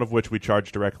 one of which we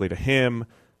charged directly to him.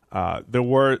 there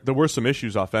were some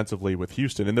issues offensively with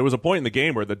Houston, and there was a point in the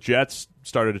game where the Jets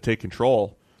started to take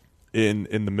control in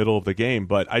the middle of the game.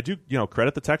 But I do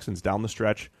credit the Texans down the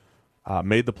stretch,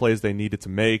 made the plays they needed to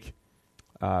make.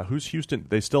 Who's Houston?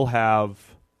 They still have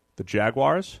the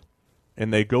Jaguars,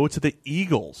 and they go to the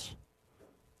Eagles.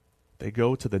 They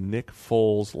go to the Nick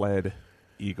Foles-led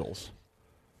Eagles.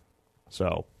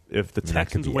 So if the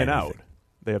Texans win out,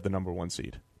 they have the number 1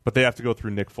 seed. But they have to go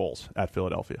through Nick Foles at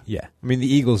Philadelphia. Yeah. I mean,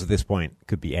 the Eagles at this point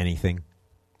could be anything.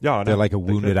 Yeah, they're like a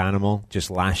wounded animal,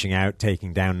 just lashing out,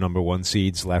 taking down number 1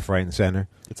 seeds left, right, and center.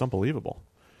 It's unbelievable.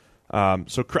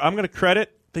 So I'm going to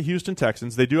credit the Houston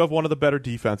Texans. They do have one of the better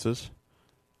defenses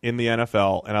in the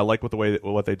NFL, and I like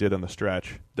what they did on the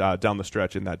stretch, down the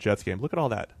stretch in that Jets game. Look at all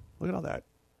that. Look at all that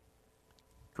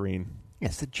green.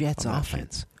 Yes, the Jets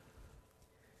offense.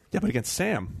 Yeah, but against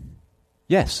Sam.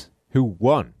 Yes, who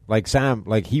won? Like Sam,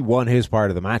 he won his part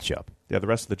of the matchup. Yeah, the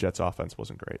rest of the Jets offense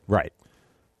wasn't great. Right.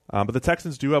 But the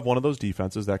Texans do have one of those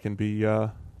defenses that can be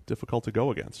difficult to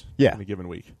go against in a given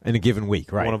week. In a given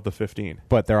week, right. One of the 15.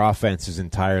 But their offense is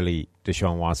entirely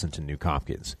Deshaun Watson to Nuke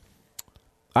Hopkins.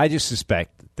 I just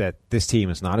suspect that this team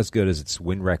is not as good as its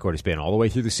win record has been all the way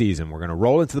through the season. We're going to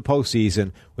roll into the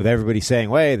postseason with everybody saying,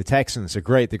 hey, the Texans are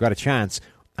great, they've got a chance,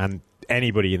 and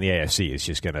anybody in the AFC is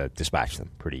just going to dispatch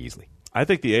them pretty easily. I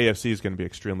think the AFC is going to be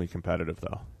extremely competitive,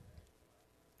 though.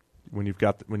 When you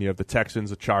have the Texans,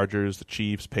 the Chargers, the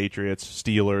Chiefs, Patriots,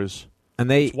 Steelers,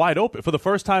 and it's wide open for the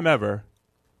first time ever,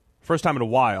 first time in a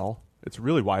while. It's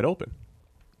really wide open.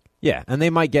 Yeah, and they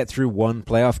might get through one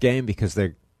playoff game because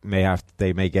they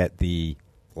may get the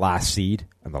last seed,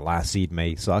 and the last seed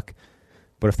may suck.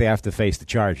 But if they have to face the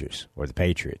Chargers or the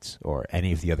Patriots or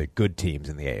any of the other good teams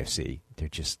in the AFC,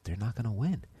 they're not going to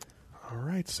win. All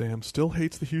right, Sam still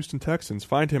hates the Houston Texans.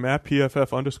 Find him at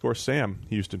PFF_Sam,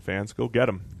 Houston fans. Go get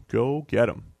him. Go get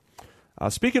him.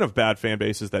 Speaking of bad fan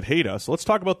bases that hate us, let's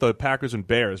talk about the Packers and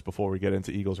Bears before we get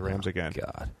into Eagles-Rams again.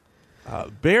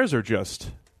 God. Bears are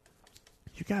just...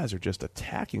 You guys are just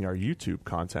attacking our YouTube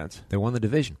content. They won the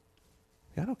division.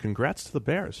 Yeah, no, congrats to the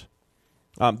Bears.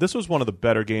 This was one of the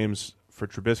better games for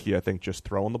Trubisky, I think, just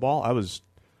throwing the ball. I was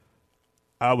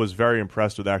very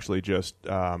impressed with actually just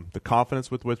the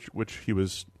confidence with which he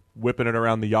was whipping it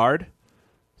around the yard.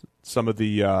 Some of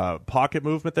the pocket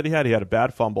movement that he had. He had a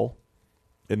bad fumble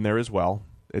in there as well.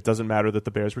 It doesn't matter that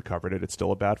the Bears recovered it. It's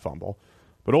still a bad fumble.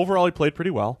 But overall, he played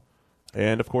pretty well.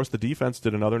 And, of course, the defense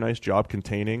did another nice job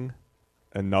containing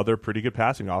another pretty good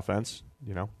passing offense,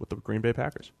 with the Green Bay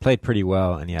Packers. Played pretty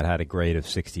well, and yet had a grade of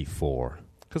 64.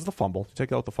 Because of the fumble.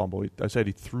 Take out the fumble. I said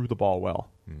he threw the ball well.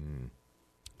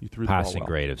 He threw the ball well. Passing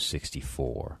grade of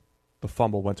 64. The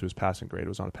fumble went to his passing grade. It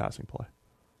was on a passing play.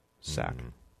 Sack.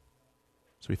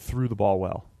 So he threw the ball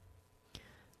well.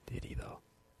 Did he, though?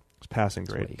 His passing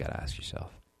grade. That's what you got to ask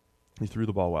yourself. He threw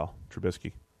the ball well.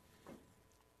 Trubisky.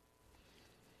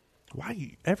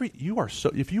 Why you are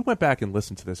so? If you went back and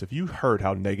listened to this, if you heard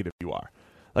how negative you are,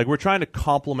 like we're trying to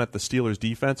compliment the Steelers'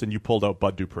 defense, and you pulled out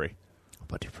Bud Dupree.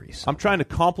 I'm trying to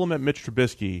compliment Mitch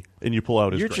Trubisky, and you pull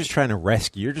out his. You're just trying to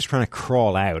rescue. You're just trying to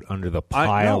crawl out under the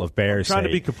pile of Bears. I'm trying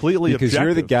to be completely because objective.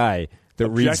 You're the guy that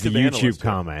reads the YouTube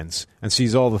comments and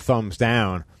sees all the thumbs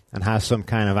down and has some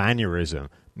kind of aneurysm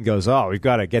and goes, "Oh, we've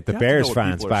got to get the Bears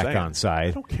fans back on side."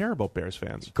 I don't care about Bears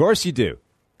fans. Of course you do.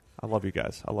 I love you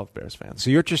guys. I love Bears fans.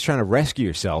 So you're just trying to rescue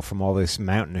yourself from all this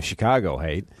mountain of Chicago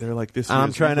hate. They're like this.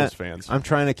 Eagles fans. I'm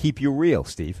trying to keep you real,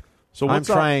 Steve. So I'm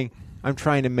trying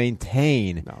to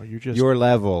maintain your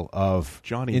level of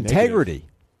integrity negative.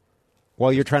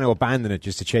 While you're trying to abandon it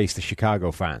just to chase the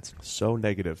Chicago fans. So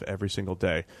negative every single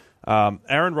day.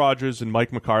 Aaron Rodgers and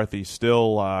Mike McCarthy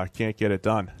still can't get it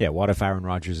done. Yeah, what if Aaron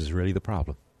Rodgers is really the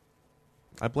problem?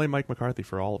 I blame Mike McCarthy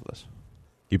for all of this.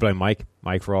 You blame Mike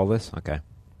for all this? Okay.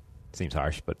 Seems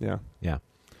harsh, but yeah.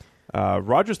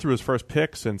 Rodgers threw his first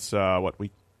pick since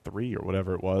week 3 or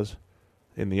whatever it was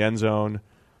in the end zone.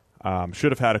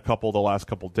 Should have had a couple the last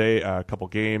couple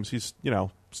games. He's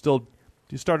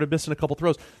he started missing a couple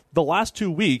throws. The last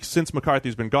 2 weeks since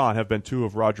McCarthy's been gone have been 2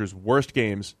 of Rodgers' worst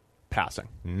games passing.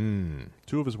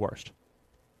 2 of his worst.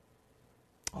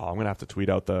 Oh, I'm gonna have to tweet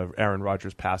out the Aaron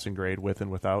Rodgers passing grade with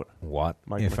and without. What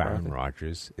Mike if McCarthy. Aaron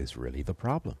Rodgers is really the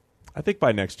problem? I think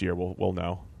by next year we'll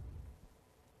know.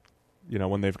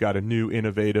 When they've got a new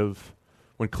innovative,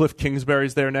 when Cliff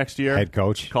Kingsbury's there next year, head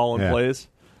coach calling plays.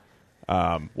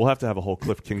 We'll have to have a whole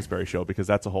Cliff Kingsbury show because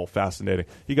that's a whole fascinating.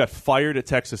 He got fired at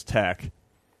Texas Tech,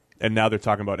 and now they're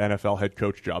talking about NFL head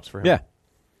coach jobs for him. Yeah,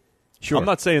 sure. I'm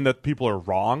not saying that people are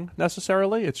wrong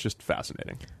necessarily. It's just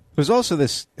fascinating. There's also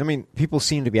this. I mean, people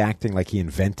seem to be acting like he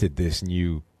invented this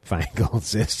new newfangled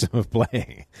system of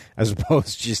playing, as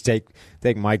opposed to just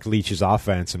take Mike Leach's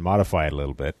offense and modify it a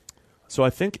little bit. So I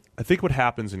think what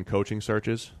happens in coaching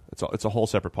searches, it's a whole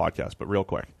separate podcast, but real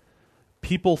quick,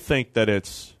 people think that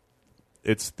it's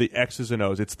the X's and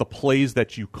O's, it's the plays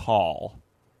that you call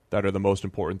that are the most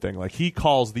important thing. Like, he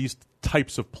calls these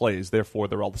types of plays, therefore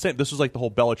they're all the same. This is like the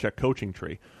whole Belichick coaching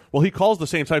tree. Well, he calls the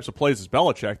same types of plays as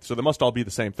Belichick, so they must all be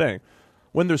the same thing.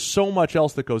 When there's so much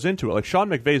else that goes into it, like Sean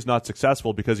McVay's not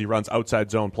successful because he runs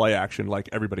outside zone play action like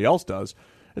everybody else does.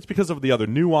 It's because of the other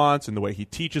nuance and the way he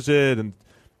teaches it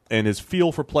and his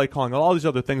feel for play calling, all these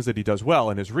other things that he does well,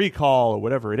 and his recall or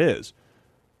whatever it is.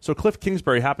 So Cliff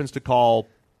Kingsbury happens to call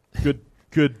good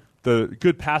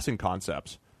passing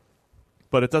concepts,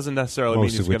 but it doesn't necessarily mean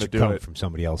he's going to do it from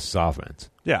somebody else's offense.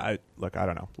 Yeah, I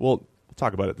don't know. We'll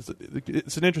talk about it.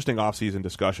 It's an interesting offseason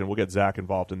discussion. We'll get Zach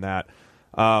involved in that.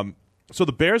 So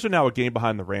the Bears are now a game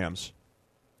behind the Rams.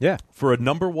 Yeah, for a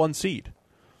number 1 seed.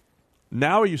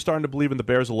 Now are you starting to believe in the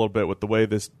Bears a little bit with the way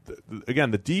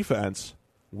the defense,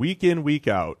 week in, week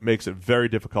out, makes it very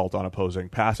difficult on opposing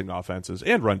passing offenses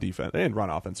and run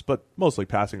offense, but mostly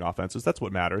passing offenses. That's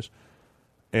what matters.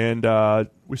 And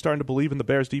we're starting to believe in the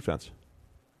Bears defense.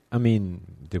 I mean,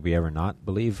 did we ever not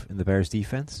believe in the Bears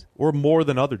defense? Or more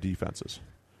than other defenses?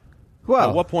 Well,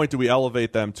 at what point do we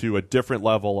elevate them to a different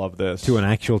level of this? To an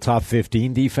actual top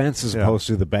 15 defense as opposed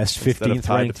to the best 15th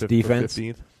ranked defense?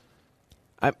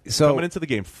 15th? Coming into the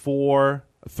game,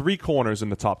 3 corners in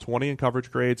the top 20 in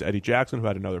coverage grades. Eddie Jackson, who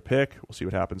had another pick. We'll see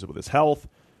what happens with his health.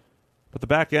 But the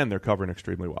back end, they're covering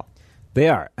extremely well. They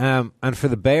are. And for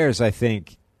the Bears, I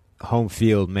think home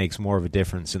field makes more of a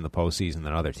difference in the postseason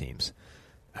than other teams.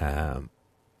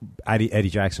 Eddie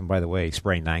Jackson, by the way,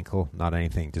 sprained ankle, not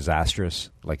anything disastrous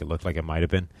like it looked like it might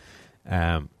have been.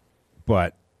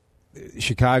 But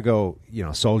Chicago,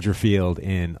 Soldier Field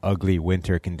in ugly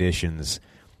winter conditions,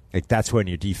 like that's when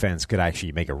your defense could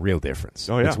actually make a real difference.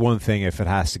 Oh, yeah. It's one thing if it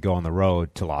has to go on the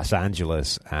road to Los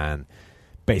Angeles and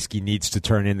basically needs to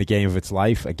turn in the game of its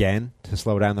life again to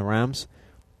slow down the Rams.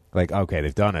 Like, okay,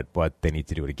 they've done it, but they need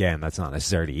to do it again. That's not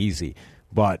necessarily easy.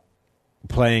 But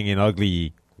playing in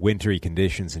ugly wintry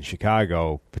conditions in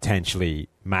Chicago potentially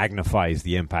magnifies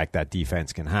the impact that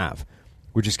defense can have,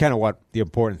 which is kind of what the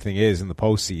important thing is in the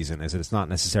postseason, is that it's not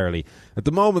necessarily... At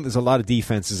the moment, there's a lot of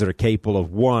defenses that are capable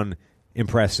of one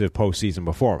impressive postseason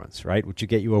performance, right, which would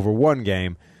get you over one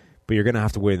game, but you're going to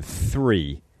have to win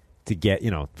 3 to get,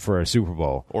 for a Super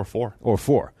Bowl. Or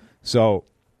 4. So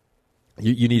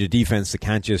you need a defense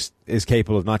that is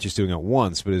capable of not just doing it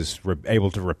once, but is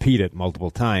able to repeat it multiple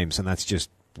times, and that's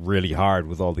just really hard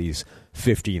with all these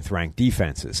 15th ranked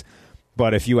defenses.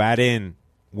 But if you add in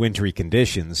wintry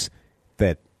conditions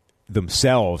that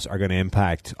themselves are going to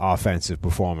impact offensive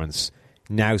performance,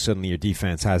 now suddenly your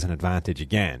defense has an advantage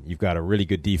again. You've got a really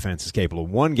good defense that's capable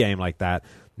of one game like that.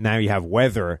 Now you have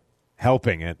weather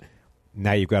helping it.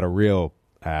 Now you've got a real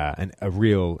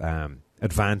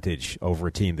advantage over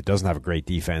a team that doesn't have a great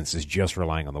defense, is just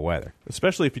relying on the weather.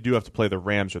 Especially if you do have to play the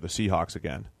Rams or the Seahawks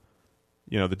again.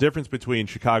 The difference between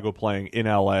Chicago playing in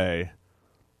L.A.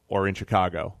 or in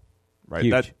Chicago, right?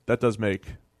 Huge. That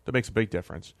makes a big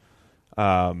difference.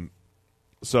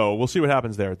 So we'll see what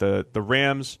happens there. The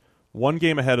Rams, 1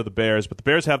 game ahead of the Bears, but the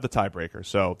Bears have the tiebreaker,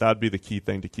 so that'd be the key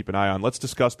thing to keep an eye on. Let's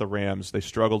discuss the Rams. They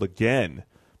struggled again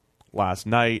last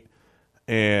night,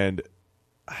 and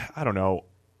I don't know.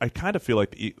 I kind of feel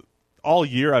like all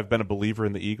year I've been a believer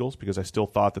in the Eagles because I still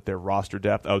thought that their roster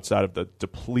depth outside of the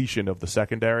depletion of the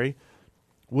secondary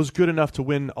was good enough to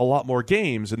win a lot more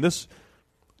games. And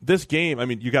this game, I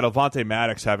mean, you got Avonte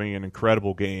Maddox having an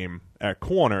incredible game at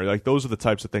corner. Like, those are the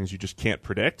types of things you just can't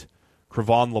predict.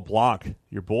 Cre'Von LeBlanc,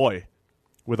 your boy,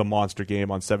 with a monster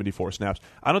game on 74 snaps.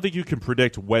 I don't think you can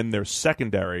predict when their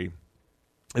secondary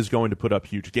is going to put up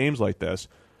huge games like this,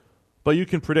 but you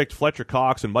can predict Fletcher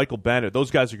Cox and Michael Bennett. Those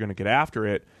guys are going to get after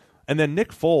it. And then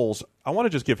Nick Foles, I want to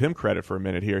just give him credit for a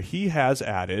minute here. He has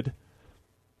added...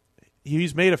 He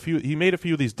made a few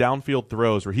of these downfield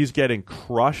throws where he's getting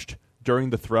crushed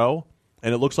during the throw,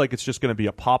 and it looks like it's just going to be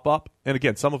a pop-up. And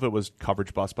again, some of it was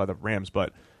coverage bust by the Rams,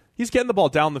 but he's getting the ball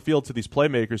down the field to these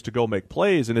playmakers to go make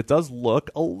plays, and it does look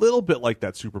a little bit like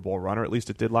that Super Bowl run, or at least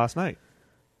it did last night.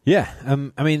 Yeah,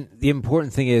 I mean, the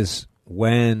important thing is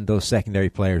when those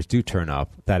secondary players do turn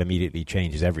up, that immediately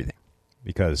changes everything,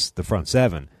 because the front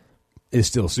seven is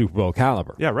still Super Bowl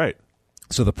caliber. Yeah, right.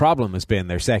 So the problem has been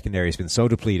their secondary has been so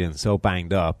depleted and so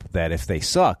banged up that if they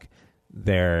suck,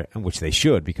 which they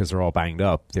should because they're all banged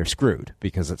up, they're screwed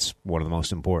because it's one of the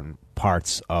most important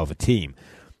parts of a team.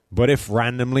 But if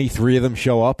randomly 3 of them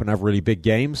show up and have really big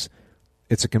games,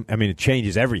 it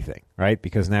changes everything, right?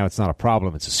 Because now it's not a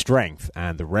problem, it's a strength,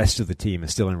 and the rest of the team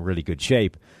is still in really good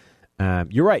shape.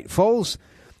 You're right, Foles.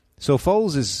 So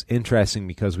Foles is interesting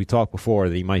because we talked before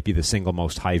that he might be the single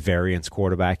most high variance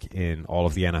quarterback in all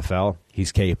of the NFL.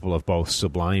 He's capable of both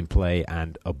sublime play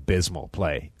and abysmal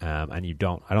play, and I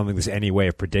don't think there's any way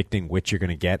of predicting which you're going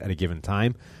to get at a given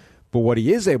time. But what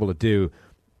he is able to do,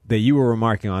 that you were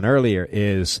remarking on earlier,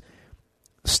 is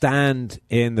stand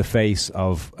in the face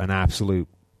of an absolute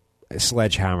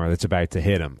sledgehammer that's about to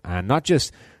hit him. And not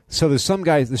just, so there's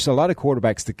a lot of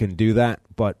quarterbacks that can do that,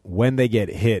 but when they get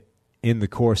hit in the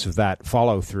course of that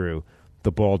follow through,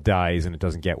 the ball dies and it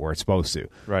doesn't get where it's supposed to.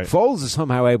 Right. Foles is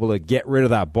somehow able to get rid of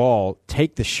that ball,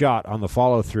 take the shot on the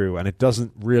follow through, and it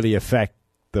doesn't really affect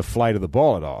the flight of the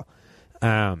ball at all.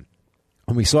 And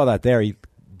we saw that there. He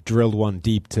drilled one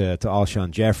deep to Alshon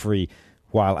Jeffrey,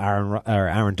 while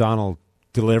Aaron Donald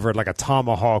delivered like a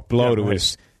tomahawk blow to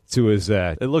his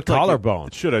it looked collarbone. Like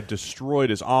it should have destroyed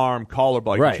his arm,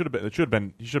 collarbone. Right. He should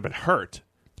have been hurt,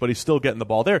 but he's still getting the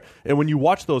ball there. And when you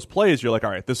watch those plays, you're like,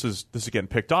 all right, this is getting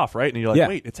picked off, right? And you're like,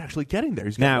 wait, it's actually getting there.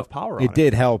 He's got enough power on it. It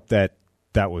did help that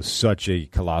was such a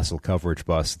colossal coverage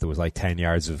bust. There was like 10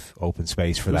 yards of open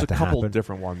space for that to happen. There's a couple of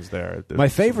different ones there. My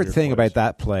favorite thing about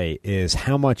that play is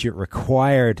how much it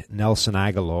required Nelson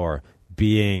Aguilar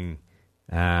being,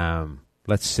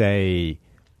 let's say,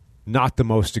 not the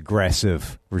most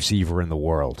aggressive receiver in the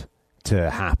world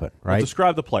to happen, right? Well,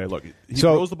 describe the play. Look, he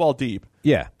throws the ball deep.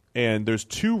 Yeah. And there's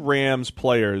two Rams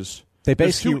players.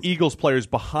 There's two Eagles players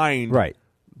behind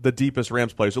the deepest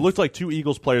Rams players. It looked like two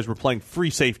Eagles players were playing free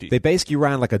safety. They basically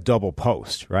ran like a double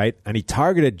post, right? And he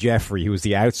targeted Jeffrey, who was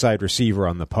the outside receiver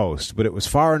on the post, but it was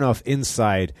far enough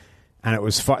inside, and there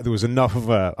was enough of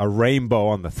a rainbow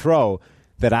on the throw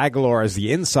that Aguilar, as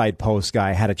the inside post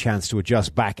guy, had a chance to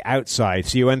adjust back outside.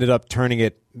 So you ended up turning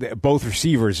it, both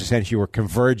receivers essentially were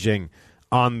converging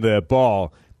on the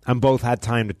ball, and both had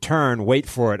time to turn, wait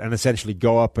for it, and essentially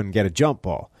go up and get a jump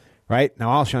ball, right? Now,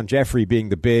 Alshon Jeffrey, being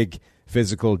the big,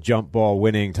 physical, jump ball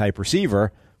winning type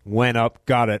receiver, went up,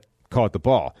 got it, caught the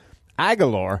ball.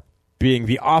 Aguilar, being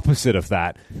the opposite of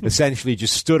that, essentially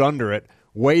just stood under it,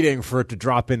 waiting for it to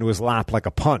drop into his lap like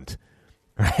a punt.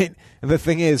 Right? And the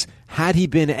thing is, had he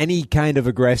been any kind of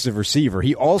aggressive receiver,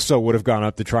 he also would have gone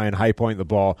up to try and high point the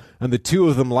ball, and the two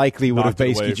of them likely would have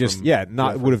basically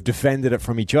would have defended it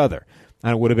from each other,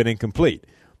 and it would have been incomplete.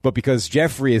 But because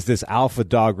Jeffrey is this alpha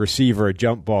dog receiver,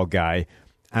 jump ball guy,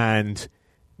 and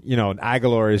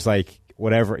Aguilar is like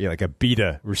whatever, like a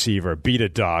beta receiver, beta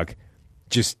dog,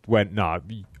 just went,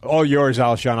 all yours,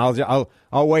 Alshon.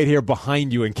 I'll wait here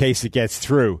behind you in case it gets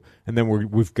through, and then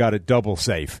we've got it double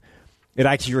safe. It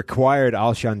actually required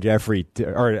Alshon Jeffrey,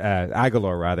 or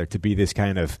Aguilar rather, to be this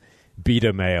kind of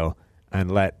beta male and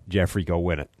let Jeffrey go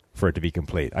win it for it to be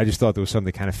complete. I just thought there was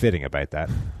something kind of fitting about that.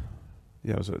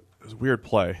 Yeah, it was a weird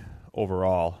play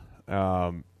overall.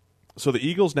 So the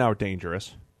Eagles now are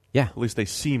dangerous. Yeah. At least they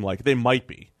seem like they might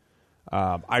be.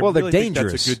 They're really dangerous. think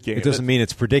that's a good game. It doesn't mean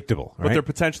it's predictable, right? But they're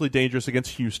potentially dangerous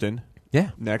against Houston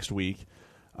next week.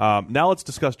 Now let's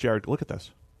discuss Jared. Look at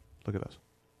this.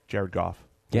 Jared Goff.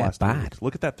 Bad.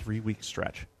 Look at that 3-week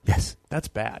stretch. Yes. That's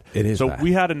bad. It is so bad.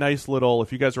 We had a nice little,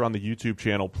 if you guys are on the YouTube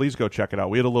channel, please go check it out.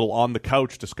 We had a little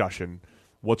on-the-couch discussion,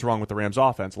 what's wrong with the Rams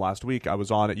offense last week. I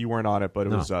was on it. You weren't on it, but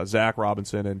it was Zach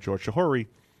Robinson and George Shahuri,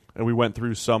 and we went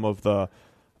through some of the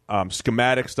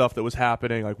schematic stuff that was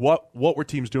happening, like what were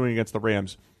teams doing against the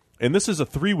Rams. And this is a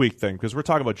 3-week thing because we're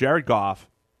talking about Jared Goff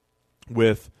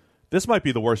this might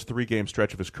be the worst 3-game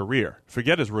stretch of his career.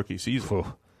 Forget his rookie season.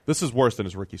 Ooh. This is worse than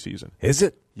his rookie season. Is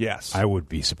it? Yes. I would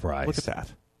be surprised. Look at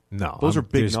that. No. Those are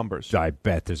big numbers. I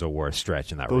bet there's a worse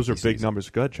stretch in that Those are rookie big season. numbers.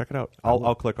 Go ahead, check it out.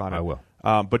 I'll click on it. I will.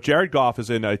 But Jared Goff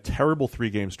is in a terrible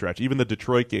 3-game stretch. Even the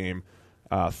Detroit game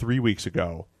 3 weeks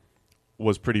ago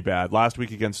was pretty bad. Last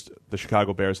week against the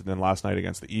Chicago Bears and then last night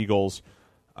against the Eagles.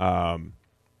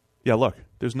 Look,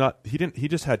 he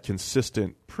just had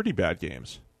consistent, pretty bad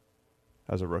games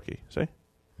as a rookie. See?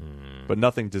 But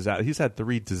nothing disaster. He's had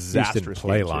 3 disastrous He didn't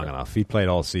play games long here. enough. If he played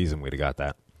all season, we'd have got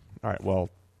that. All right, well,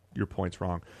 your point's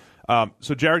wrong.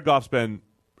 So Jared Goff's been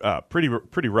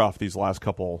pretty rough these last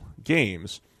couple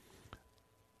games.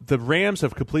 The Rams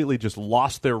have completely just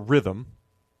lost their rhythm,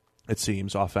 it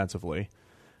seems, offensively.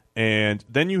 And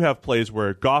then you have plays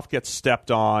where Goff gets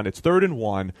stepped on. It's 3rd and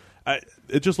 1.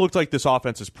 It just looks like this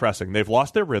offense is pressing. They've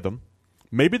lost their rhythm.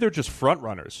 Maybe they're just front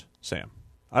runners, Sam.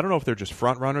 I don't know if they're just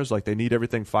front runners, like they need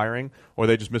everything firing, or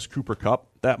they just miss Cooper Kupp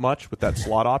that much with that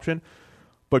slot option.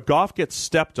 But Goff gets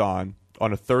stepped on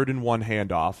a 3rd and 1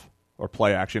 handoff or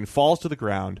play action, falls to the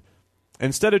ground,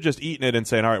 Instead of just eating it and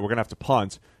saying, all right, we're going to have to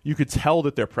punt, you could tell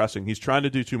that they're pressing. He's trying to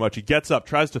do too much. He gets up,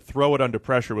 tries to throw it under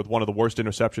pressure with one of the worst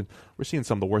interceptions. We're seeing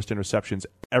some of the worst interceptions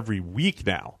every week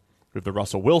now. We have the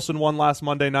Russell Wilson one last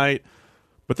Monday night.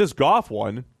 But this Goff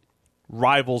one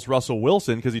rivals Russell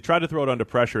Wilson because he tried to throw it under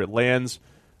pressure. It lands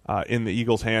in the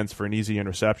Eagles' hands for an easy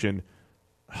interception.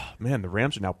 Man, the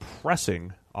Rams are now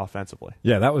pressing offensively.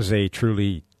 Yeah, that was a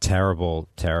truly terrible,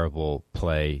 terrible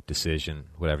play decision,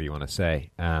 whatever you want to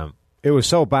say. It was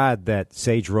so bad that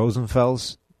Sage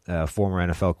Rosenfels, former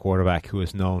NFL quarterback who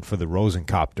is known for the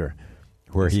Rosencopter,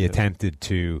 where he attempted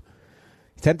to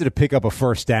pick up a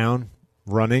first down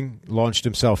running, launched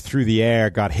himself through the air,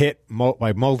 got hit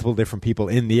by multiple different people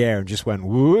in the air, and just went,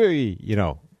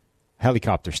 whoo,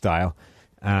 helicopter style.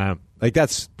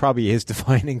 That's probably his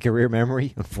defining career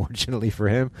memory, unfortunately for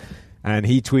him. And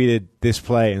he tweeted this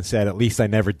play and said, at least I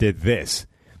never did this.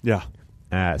 Yeah.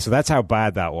 So that's how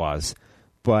bad that was.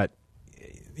 But,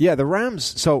 yeah, the Rams,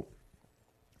 so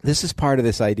this is part of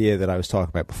this idea that I was talking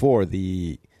about before,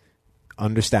 the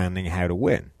understanding how to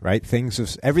win, right?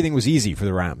 Everything was easy for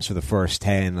the Rams for the first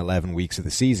 10, 11 weeks of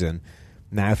the season.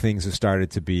 Now things have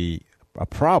started to be a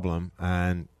problem,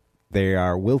 and they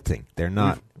are wilting. They're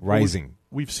not rising.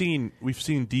 We've seen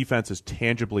defenses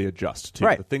tangibly adjust too.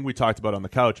 Right. The thing we talked about on the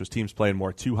couch was teams playing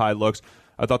more too high looks.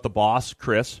 I thought the boss,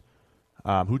 Chris,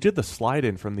 who did the slide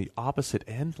in from the opposite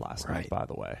end last night, by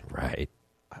the way. Right.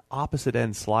 Opposite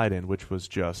end slide in, which was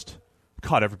just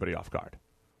caught everybody off guard.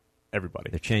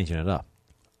 Everybody. They're changing it up.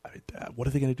 What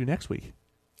are they going to do next week?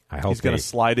 I hope he's going to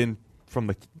slide in from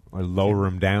the or lower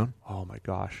him down. Oh my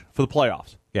gosh, for the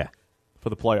playoffs. Yeah, for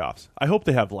the playoffs. I hope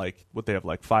they have like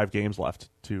 5 games left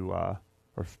to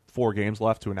or 4 games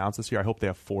left to announce this year. I hope they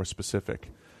have 4 specific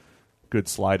good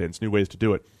slide-ins, new ways to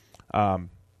do it.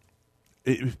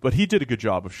 But he did a good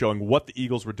job of showing what the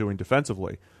Eagles were doing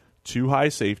defensively. 2 high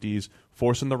safeties,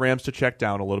 forcing the Rams to check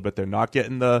down a little bit. They're not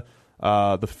getting the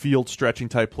field stretching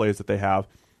type plays that they have.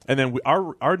 And then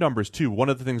our numbers, too, one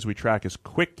of the things we track is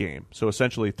quick game. So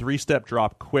essentially 3-step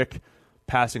drop, quick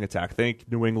passing attack.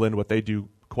 Think New England, what they do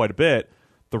quite a bit.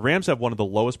 The Rams have one of the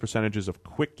lowest percentages of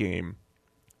quick game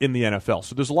in the NFL.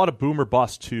 So there's a lot of boom or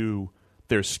bust to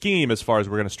their scheme as far as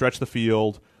we're going to stretch the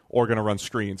field or going to run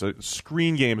screens. A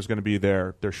screen game is going to be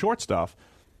their short stuff.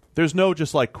 There's no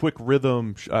just like quick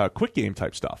rhythm, quick game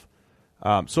type stuff.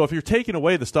 So if you're taking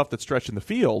away the stuff that's stretching the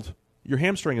field, you're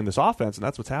hamstringing this offense, and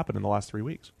that's what's happened in the last 3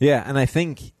 weeks. Yeah, and I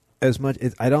think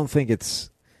I don't think it's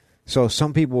 – so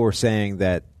some people were saying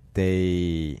that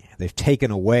they've taken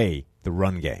away the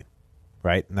run game,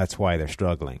 right? And that's why they're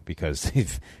struggling, because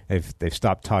they've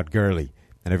stopped Todd Gurley,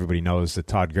 and everybody knows that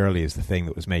Todd Gurley is the thing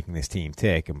that was making this team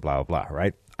tick and blah, blah, blah,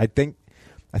 right? I think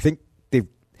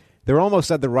they're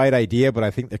almost at the right idea, but I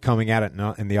think they're coming at it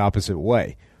in the opposite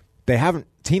way.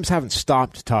 Teams haven't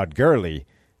stopped Todd Gurley,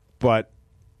 but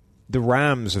the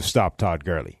Rams have stopped Todd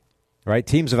Gurley, right?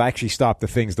 Teams have actually stopped the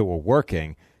things that were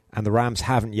working, and the Rams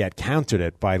haven't yet countered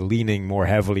it by leaning more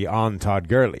heavily on Todd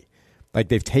Gurley. Like,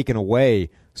 they've taken away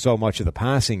so much of the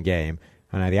passing game,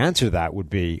 and the answer to that would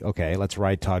be, okay, let's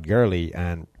ride Todd Gurley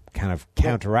and kind of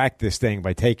counteract this thing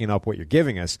by taking up what you're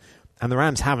giving us. And the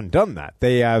Rams haven't done that.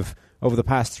 They have, over the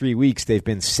past 3 weeks, they've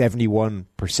been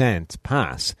 71%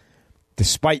 pass,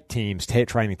 despite teams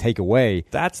trying to take away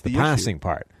the passing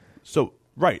part. So,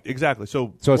 right, exactly.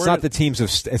 So it's not the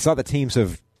teams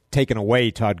have taken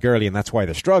away Todd Gurley, and that's why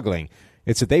they're struggling.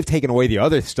 It's that they've taken away the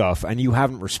other stuff, and you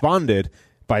haven't responded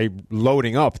by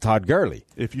loading up Todd Gurley.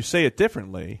 If you say it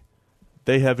differently,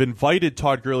 they have invited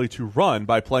Todd Gurley to run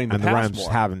by playing the pass more. And the Rams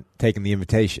haven't taken the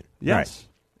invitation. Yes.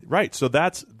 Right. So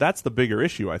that's the bigger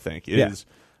issue, I think, is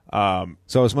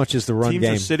so as much as the run teams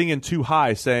game are sitting in too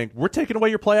high saying, we're taking away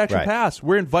your play-action pass.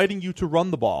 We're inviting you to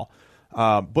run the ball.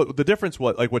 But the difference,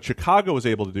 what Chicago was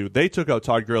able to do, they took out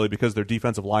Todd Gurley because their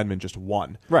defensive linemen just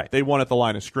won. Right. They won at the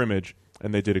line of scrimmage,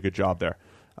 and they did a good job there.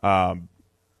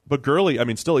 But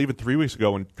Gurley, still even 3 weeks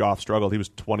ago when Goff struggled, he was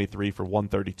 23 for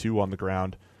 132 on the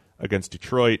ground against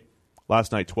Detroit.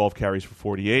 Last night, 12 carries for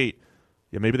 48.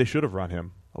 Yeah, maybe they should have run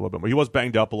him a little bit more. He was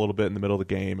banged up a little bit in the middle of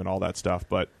the game and all that stuff,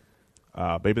 but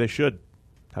maybe they should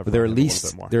have run him a little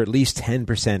bit more. They're at least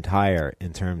 10% higher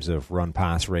in terms of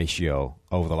run-pass ratio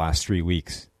over the last 3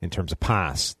 weeks in terms of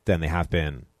pass than they have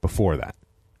been before that,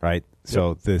 right? Yep.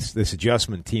 So this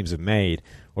adjustment teams have made,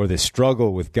 or this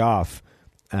struggle with Goff,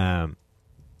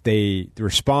 they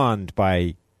respond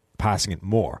by passing it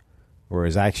more.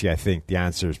 Whereas actually I think the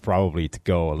answer is probably to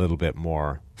go a little bit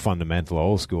more fundamental,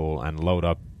 old school, and load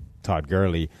up Todd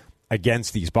Gurley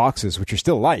against these boxes, which are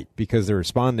still light because they're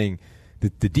responding. The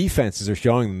defenses are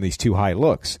showing them these too high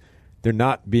looks. they're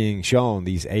not being shown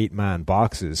these 8-man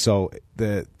boxes. So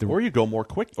or you go more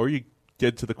quick, or you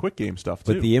get to the quick game stuff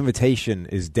too. But the invitation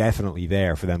is definitely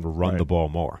there for them to run the ball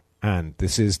more. And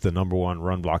this is the number one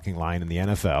run blocking line in the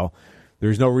NFL.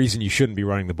 There's no reason you shouldn't be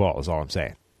running the ball, is all I'm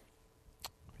saying.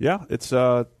 Yeah, it's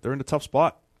they're in a tough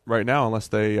spot right now unless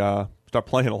they start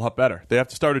playing a lot better. They have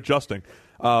to start adjusting.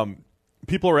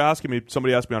 People are asking me,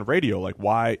 somebody asked me on radio, like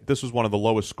why this was one of the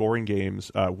lowest scoring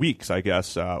games, weeks, I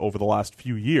guess, over the last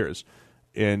few years.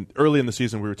 And early in the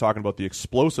season, we were talking about the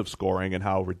explosive scoring and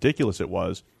how ridiculous it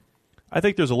was. I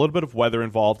think there's a little bit of weather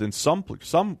involved in some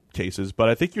cases, but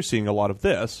I think you're seeing a lot of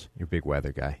this. You're a big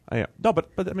weather guy. I am. No, but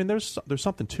I mean, there's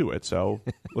something to it, so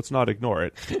let's not ignore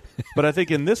it. But I think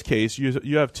in this case,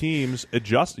 you have teams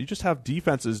adjust. You just have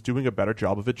defenses doing a better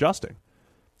job of adjusting.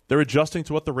 They're adjusting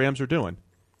to what the Rams are doing.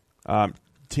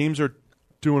 Teams are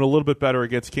doing a little bit better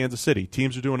against Kansas City.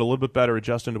 Teams are doing a little bit better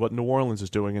adjusting to what New Orleans is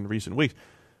doing in recent weeks.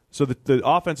 So the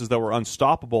offenses that were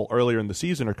unstoppable earlier in the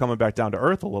season are coming back down to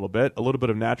earth a little bit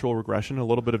of natural regression, a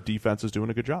little bit of defenses doing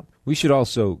a good job. We should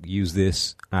also use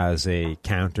this as a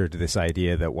counter to this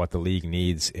idea that what the league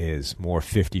needs is more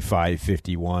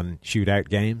 55-51 shootout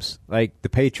games. Like the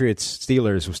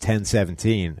Patriots-Steelers was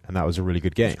 10-17, and that was a really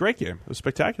good game. It was a great game. It was a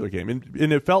spectacular game.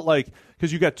 And it felt like,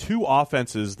 because you got two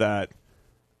offenses that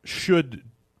should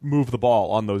move the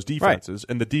ball on those defenses.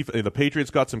 Right. And the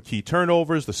Patriots got some key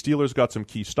turnovers. The Steelers got some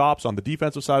key stops on the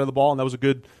defensive side of the ball, and that was a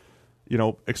good,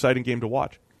 exciting game to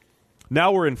watch.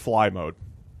 Now we're in fly mode.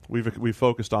 We've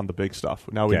focused on the big stuff.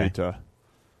 Now we need to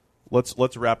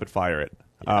let's rapid fire it.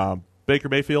 Yeah. Baker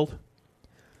Mayfield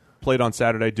played on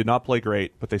Saturday, did not play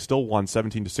great, but they still won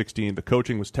 17-16. The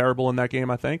coaching was terrible in that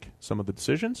game, I think. Some of the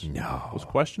decisions was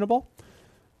questionable.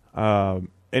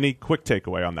 Any quick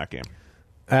takeaway on that game?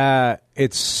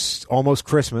 It's almost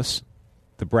Christmas.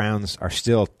 The Browns are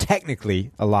still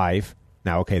technically alive.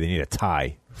 Now, okay, they need a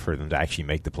tie for them to actually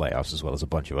make the playoffs, as well as a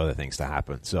bunch of other things to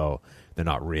happen. So they're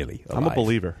not really alive. I'm a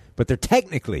believer. But they're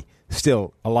technically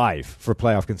still alive for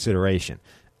playoff consideration.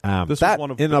 That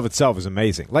in and of itself is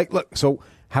amazing.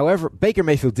 However, Baker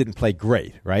Mayfield didn't play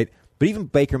great, right? But even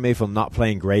Baker Mayfield not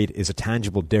playing great is a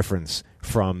tangible difference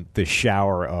from the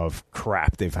shower of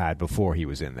crap they've had before he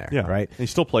was in there, right? He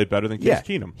still played better than Case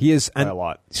Keenum. He is, by a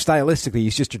lot. Stylistically,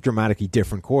 he's just a dramatically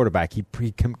different quarterback.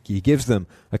 He gives them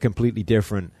a completely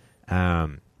different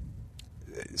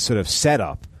sort of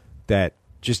setup that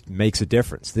just makes a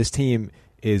difference. This team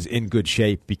is in good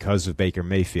shape because of Baker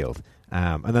Mayfield.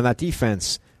 And then that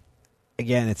defense,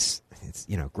 again, it's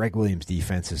Greg Williams'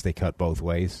 defenses, they cut both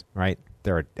ways, right?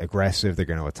 They're aggressive. They're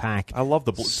going to attack. I love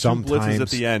the two blitzes at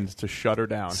the end to shut her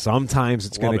down. Sometimes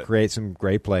it's going to create some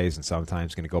great plays, and sometimes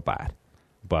it's going to go bad.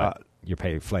 But you're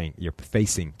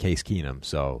facing Case Keenum,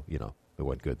 so it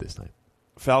went good this time.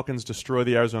 Falcons destroy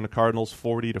the Arizona Cardinals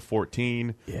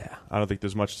 40-14. Yeah, I don't think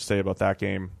there's much to say about that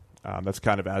game. That's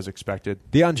kind of as expected.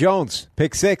 Deion Jones,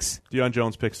 pick six. Deion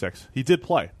Jones, pick six. He did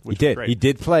play, which was great. He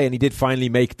did play, and he did finally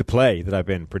make the play that I've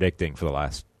been predicting for the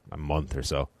last month or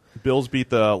so. Bills beat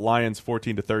the Lions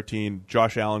 14-13.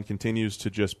 Josh Allen continues to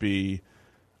just be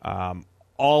all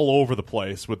over the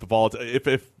place with the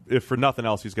volatility. If for nothing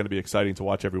else, he's going to be exciting to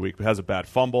watch every week. But has a bad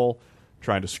fumble,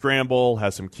 trying to scramble,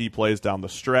 has some key plays down the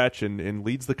stretch, and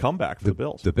leads the comeback for the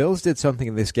Bills. The Bills did something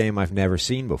in this game I've never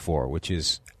seen before, which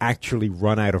is actually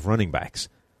run out of running backs.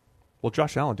 Well,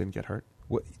 Josh Allen didn't get hurt.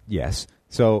 Well, yes.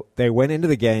 So they went into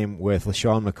the game with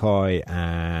LaShawn McCoy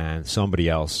and somebody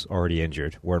else already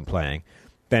injured, weren't playing.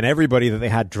 Then everybody that they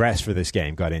had dressed for this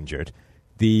game got injured.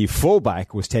 The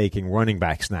fullback was taking running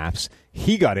back snaps.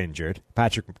 He got injured,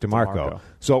 Patrick DeMarco.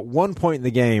 So at one point in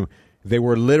the game, they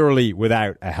were literally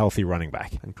without a healthy running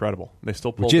back. Incredible. They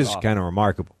still pulled it off. Which is kind of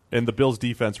remarkable. And the Bills'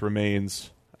 defense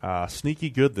remains sneaky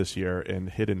good this year and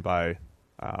hidden by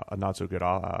a not-so-good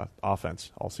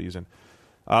offense all season.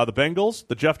 The Bengals,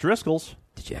 the Jeff Driscolls.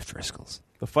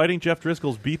 The Fighting Jeff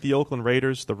Driscolls beat the Oakland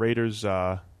Raiders. The Raiders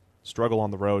struggle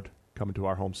on the road, coming to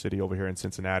our home city over here in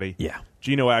Cincinnati. Yeah.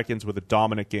 Geno Atkins with a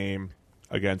dominant game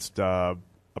against a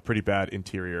pretty bad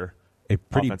interior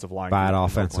offensive line. Bad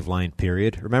offensive line,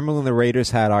 period. Remember when the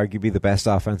Raiders had arguably the best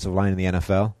offensive line in the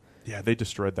NFL? Yeah, they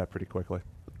destroyed that pretty quickly.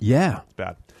 Yeah. It's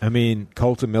bad. I mean,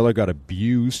 Colton Miller got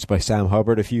abused by Sam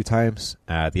Hubbard a few times.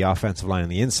 The offensive line on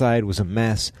the inside was a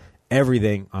mess.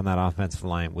 Everything on that offensive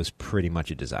line was pretty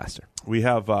much a disaster. We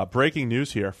have breaking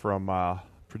news here from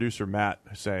producer Matt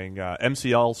saying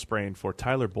MCL sprain for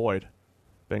Tyler Boyd,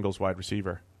 Bengals wide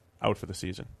receiver, out for the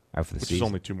season. Which is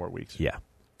only 2 more weeks. Yeah.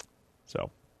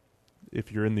 So if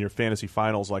you're in your fantasy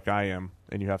finals like I am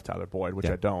and you have Tyler Boyd, which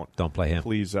I don't play him.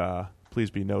 Please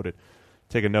be noted.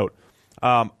 Take a note.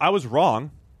 I was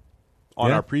wrong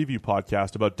on our preview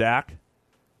podcast about Dak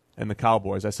and the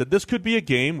Cowboys. I said this could be a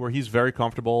game where he's very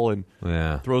comfortable and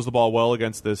throws the ball well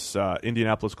against this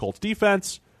Indianapolis Colts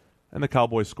defense, and the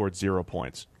Cowboys scored 0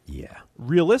 points. Yeah.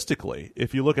 Realistically,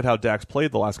 if you look at how Dak's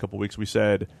played the last couple of weeks, we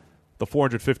said the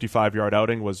 455-yard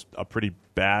outing was a pretty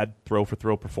bad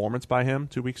throw-for-throw performance by him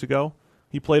 2 weeks ago.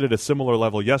 He played at a similar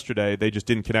level yesterday. They just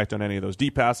didn't connect on any of those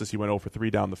deep passes. He went 0 for 3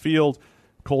 down the field.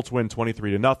 Colts win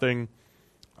 23-0.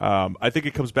 I think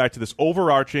it comes back to this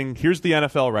overarching, here's the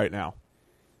NFL right now.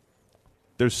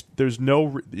 There's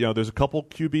no, there's a couple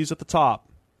QBs at the top,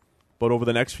 but over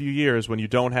the next few years, when you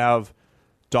don't have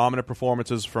dominant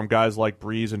performances from guys like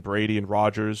Breeze and Brady and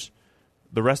Rodgers,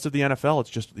 the rest of the NFL, it's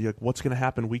just what's going to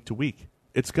happen week to week.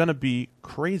 It's going to be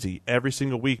crazy every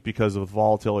single week because of the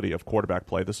volatility of quarterback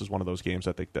play. This is one of those games,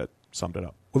 I think, that summed it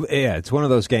up. Well, yeah, it's one of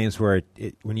those games where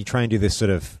when you try and do this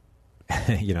sort of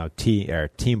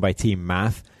team by team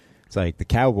math, it's like the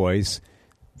Cowboys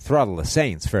throttle the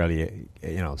Saints fairly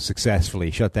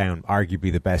successfully, shut down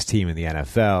arguably the best team in the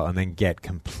NFL, and then get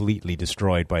completely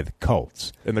destroyed by the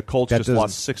Colts. And the Colts just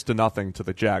lost 6-0 to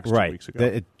the Jags 2 weeks ago.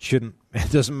 It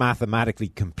doesn't mathematically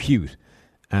compute.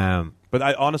 But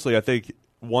I think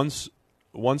once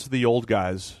the old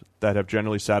guys that have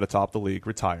generally sat atop the league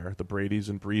retire, the Bradys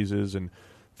and Breezes, and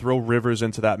throw Rivers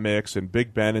into that mix and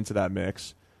Big Ben into that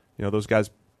mix, those guys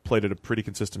played at a pretty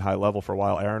consistent high level for a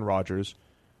while. Aaron Rodgers.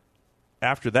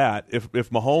 After that,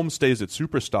 if Mahomes stays at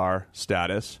superstar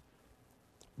status,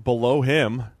 below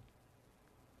him,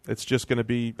 it's just going to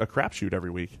be a crapshoot every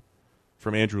week.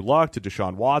 From Andrew Luck to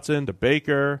Deshaun Watson to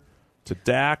Baker to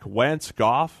Dak, Wentz,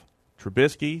 Goff,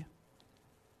 Trubisky,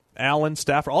 Allen,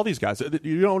 Stafford, all these guys.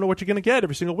 You don't know what you're going to get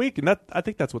every single week, and I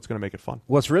think that's what's going to make it fun.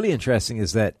 What's really interesting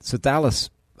is that Dallas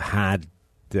had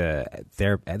they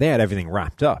had everything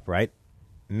wrapped up, right?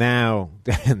 Now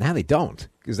they don't,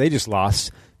 because they just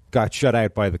lost. Got shut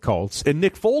out by the Colts. And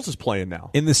Nick Foles is playing now.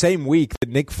 In the same week that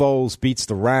Nick Foles beats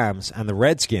the Rams and the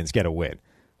Redskins get a win.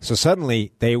 So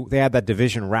suddenly they had that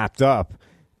division wrapped up.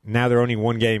 Now they're only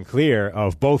one game clear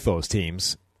of both those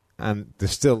teams. And they're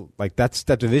still,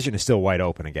 that division is still wide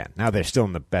open again. Now they're still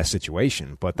in the best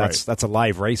situation, but that's a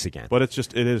live race again. But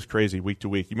it is crazy week to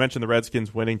week. You mentioned the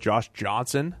Redskins winning. Josh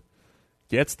Johnson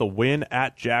gets the win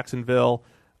at Jacksonville.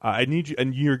 I need you,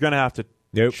 and you're going to have to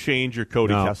change your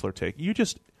Cody Kessler take.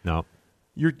 No.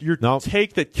 Your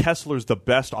take that Kessler's the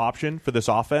best option for this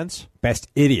offense? Best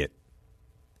idiot.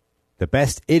 The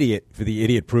best idiot for the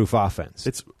idiot-proof offense.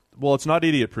 It's not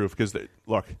idiot-proof because,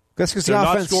 look, that's because they're the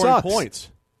not offense scoring sucks.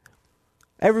 Points.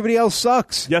 Everybody else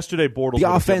sucks. Yesterday, Bortles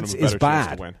the offense is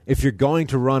bad. If you're going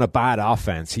to run a bad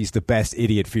offense, he's the best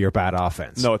idiot for your bad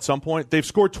offense. No, at some point, they've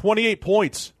scored 28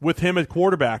 points with him at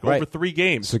quarterback over 3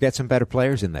 games. So get some better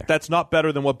players in there. That's not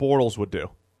better than what Bortles would do.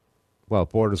 Well,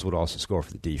 Bortles would also score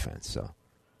for the defense. So,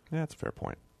 yeah, that's a fair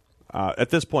point. At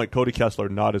this point, Cody Kessler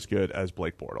not as good as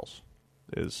Blake Bortles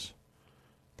is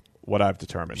what I've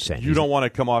determined. You don't want to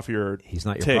come off your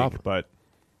take, but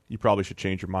you probably should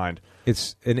change your mind.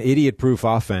 It's an idiot-proof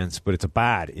offense, but it's a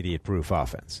bad idiot-proof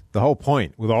offense. The whole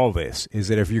point with all this is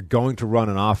that if you're going to run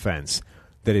an offense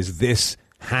that is this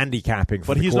handicapping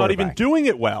for the quarterback. But he's not even doing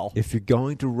it well. If you're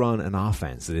going to run an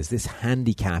offense that is this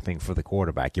handicapping for the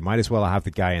quarterback, you might as well have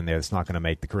the guy in there that's not going to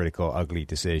make the critical, ugly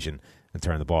decision and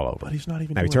turn the ball over. But he's not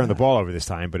even doing that. He turned the ball over this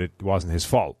time, but it wasn't his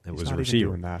fault. It was a receiver.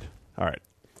 Doing that. All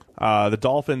right. The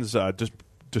Dolphins just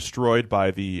destroyed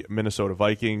by the Minnesota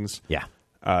Vikings. Yeah.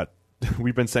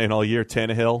 We've been saying all year,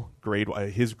 Tannehill,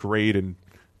 his grade and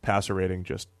passer rating,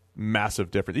 just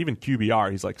massive difference. Even QBR,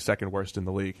 he's like second worst in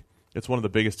the league. It's one of the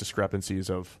biggest discrepancies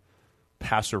of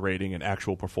passer rating and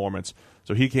actual performance.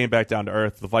 So he came back down to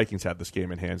earth. The Vikings had this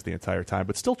game in hands the entire time,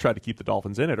 but still tried to keep the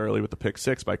Dolphins in it early with the pick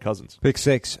 6 by Cousins. Pick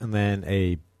 6, and then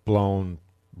a blown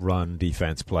run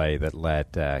defense play that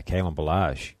let Kalen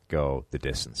Ballage go the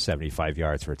distance, 75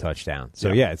 yards for a touchdown.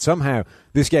 So, somehow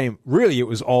this game, really it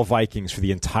was all Vikings for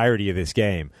the entirety of this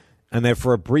game. And then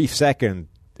for a brief second,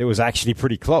 it was actually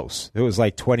pretty close. It was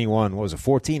like 21,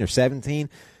 14 or 17?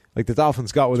 Like the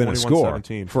Dolphins got within a score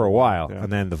for a while, and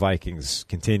then the Vikings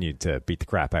continued to beat the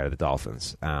crap out of the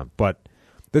Dolphins. But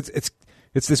it's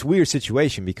this weird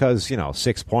situation because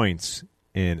 6 points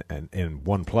in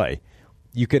one play,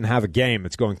 you can have a game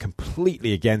that's going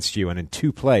completely against you, and in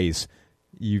 2 plays,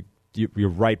 you're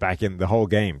right back in. The whole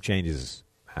game changes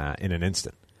in an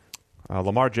instant.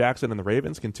 Lamar Jackson and the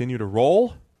Ravens continue to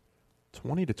roll,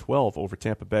 20-12 over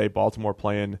Tampa Bay. Baltimore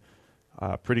playing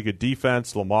pretty good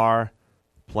defense. Lamar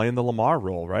playing the Lamar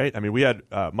role, right? I mean, we had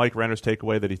Mike Renner's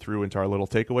takeaway that he threw into our little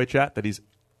takeaway chat that he's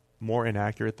more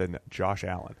inaccurate than Josh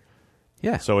Allen.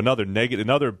 Yeah. So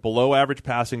another below average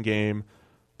passing game.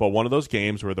 but one of those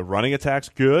games where the running attack's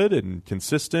good and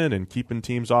consistent and keeping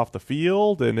teams off the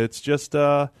field, and it's just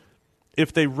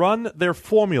if they run their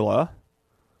formula,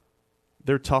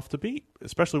 they're tough to beat,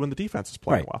 especially when the defense is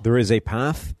playing well. There is a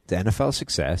path to NFL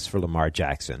success for Lamar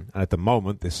Jackson, and at the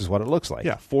moment, this is what it looks like.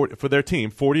 Yeah, for their team,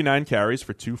 49 carries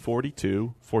for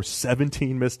 242, for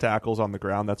 17 missed tackles on the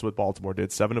ground. That's what Baltimore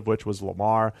did, 7 of which was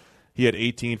Lamar. He had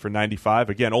 18 for 95.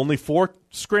 Again, only 4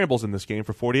 scrambles in this game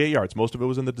for 48 yards. Most of it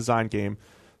was in the design game.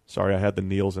 Sorry, I had the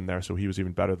Neals in there, so he was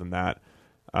even better than that.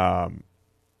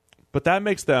 But that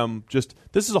makes them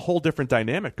this is a whole different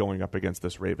dynamic going up against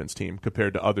this Ravens team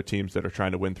compared to other teams that are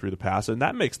trying to win through the pass, and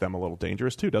that makes them a little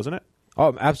dangerous too, doesn't it? Oh,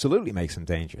 it absolutely makes him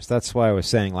dangerous. That's why I was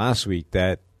saying last week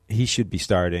that he should be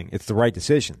starting. It's the right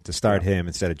decision to start him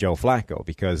instead of Joe Flacco,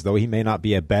 because though he may not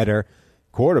be a better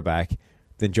quarterback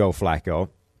than Joe Flacco,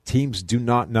 teams do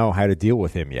not know how to deal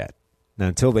with him yet. Now,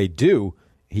 until they do,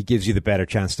 he gives you the better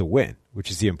chance to win, which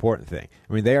is the important thing.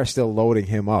 I mean, they are still loading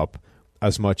him up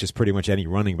as much as pretty much any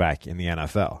running back in the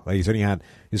NFL. Like, he's only had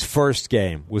his first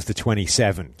game was the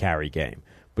 27 carry game.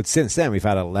 But since then, we've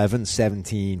had 11,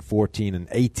 17, 14, and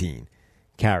 18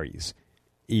 carries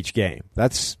each game.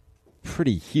 That's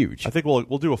pretty huge. I think we'll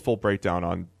do a full breakdown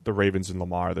on the Ravens and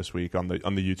Lamar this week on the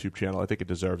YouTube channel. I think it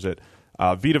deserves it.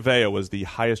 Vita Vea was the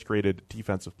highest graded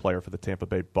defensive player for the Tampa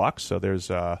Bay Bucks, so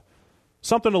there's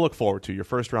something to look forward to. Your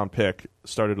first round pick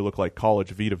started to look like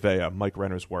college Vita Vea, Mike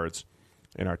Renner's words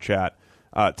in our chat.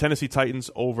 Tennessee Titans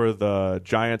over the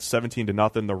Giants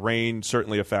 17-0. The rain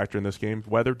certainly a factor in this game.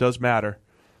 Weather does matter.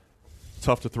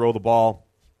 Tough to throw the ball.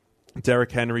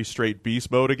 Derrick Henry straight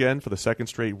beast mode again for the second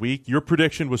straight week. Your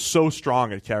prediction was so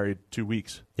strong it carried 2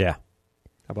 weeks. Yeah.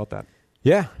 How about that?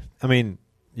 Yeah. I mean,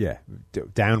 yeah.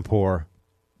 Downpour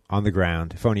on the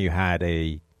ground. If only you had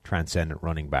a transcendent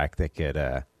running back that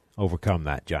could overcome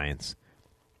that, Giants.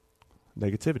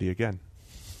 Negativity again.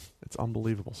 It's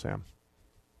unbelievable, Sam.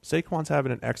 Saquon's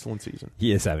having an excellent season.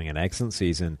 He is having an excellent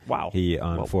season. Wow. He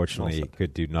unfortunately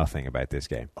could do nothing about this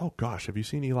game. Oh, gosh. Have you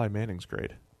seen Eli Manning's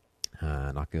grade?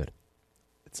 Not good.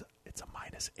 It's a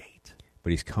 -8.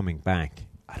 But he's coming back.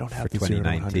 I don't have for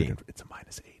 2019. It's a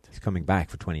 -8. He's coming back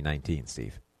for 2019,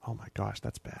 Steve. Oh, my gosh.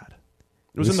 That's bad.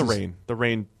 It was in the rain.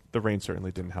 The rain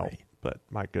certainly didn't help. Right. But,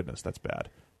 my goodness, that's bad.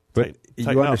 But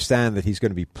you understand that he's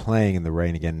going to be playing in the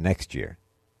rain again next year.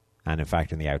 And, in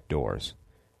fact, in the outdoors.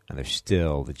 And they're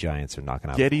still, the Giants are not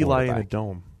going to have Get Eli in a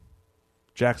dome.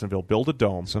 Jacksonville, build a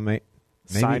dome. So maybe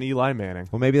sign Eli Manning.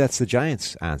 Well, maybe that's the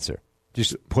Giants' answer.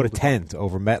 Just put a tent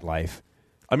over MetLife.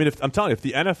 I mean, I'm telling you, if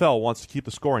the NFL wants to keep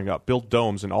the scoring up, build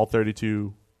domes in all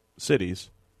 32 cities,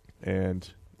 and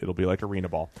it'll be like arena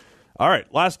ball. All right,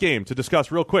 last game to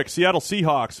discuss real quick. Seattle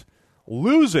Seahawks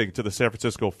losing to the San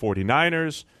Francisco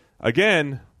 49ers.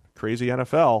 Again, crazy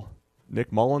NFL.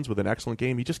 Nick Mullins with an excellent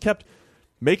game. He just kept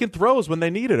making throws when they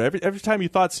needed it. Every time you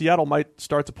thought Seattle might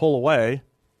start to pull away,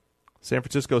 San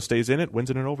Francisco stays in it, wins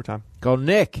it in overtime. Go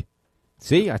Nick.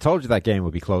 See, I told you that game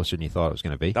would be closer than you thought it was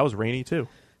going to be. That was rainy, too.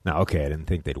 No, okay, I didn't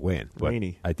think they'd win. But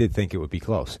rainy. I did think it would be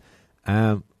close.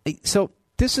 So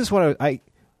this is what I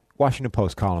Washington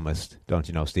Post columnist, don't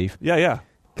you know, Steve? Yeah.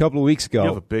 A couple of weeks ago. You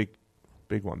have a big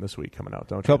one this week coming out,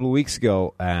 don't you? A couple of weeks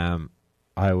ago,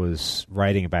 I was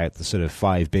writing about the sort of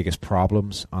 5 biggest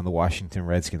problems on the Washington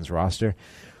Redskins roster.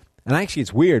 And actually,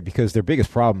 it's weird because their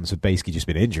biggest problems have basically just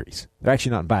been injuries. They're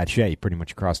actually not in bad shape pretty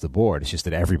much across the board. It's just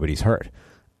that everybody's hurt.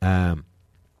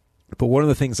 But one of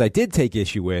the things I did take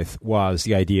issue with was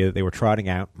the idea that they were trotting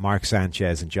out Mark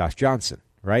Sanchez and Josh Johnson,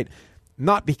 right?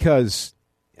 Not because,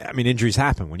 I mean, injuries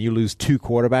happen. When you lose 2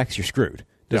 quarterbacks, you're screwed.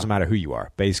 Doesn't matter who you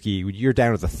are. Basically, when you're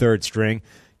down to the 3rd string,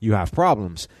 you have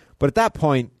problems. But at that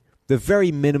point, the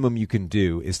very minimum you can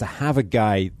do is to have a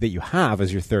guy that you have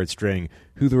as your 3rd string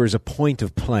who there is a point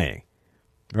of playing,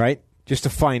 right? Just to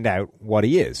find out what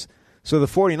he is. So the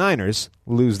 49ers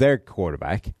lose their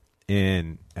quarterback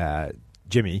in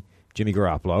Jimmy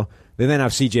Garoppolo. They then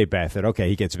have C.J. Beathard. Okay,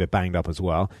 he gets a bit banged up as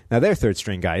well. Now their 3rd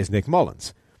string guy is Nick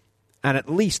Mullins. And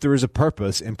at least there is a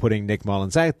purpose in putting Nick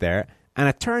Mullins out there. And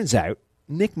it turns out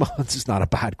Nick Mullins is not a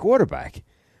bad quarterback.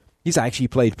 He's actually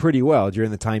played pretty well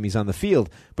during the time he's on the field.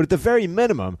 But at the very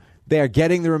minimum, they are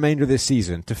getting the remainder of this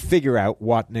season to figure out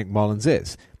what Nick Mullins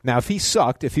is. Now, if he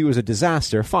sucked, if he was a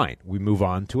disaster, fine. We move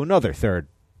on to another 3rd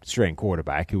string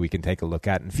quarterback who we can take a look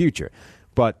at in future.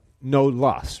 But no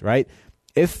loss, right?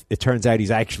 If it turns out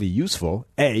he's actually useful,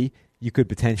 A, you could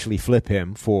potentially flip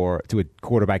him to a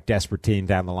quarterback desperate team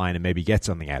down the line and maybe get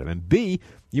something out of him. B,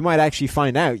 you might actually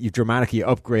find out you've dramatically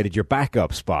upgraded your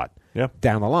backup spot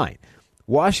down the line.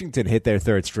 Washington hit their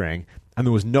 3rd string, and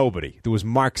there was nobody. There was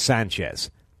Mark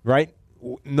Sanchez, right?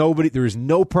 there is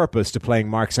no purpose to playing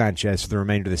Mark Sanchez for the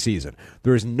remainder of the season.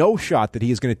 There is no shot that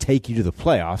he is going to take you to the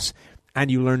playoffs,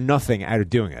 and you learn nothing out of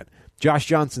doing it. Josh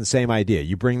Johnson, same idea.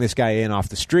 You bring this guy in off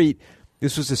the street.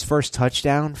 This was his first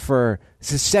touchdown it's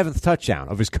his 7th touchdown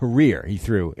of his career he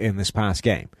threw in this past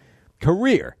game.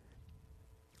 Career.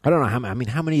 I don't know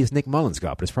how many has Nick Mullins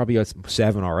got, but it's probably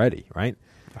 7 already, right?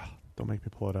 Don't make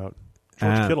me pull it out.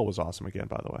 George Kittle was awesome again,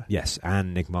 by the way. Yes,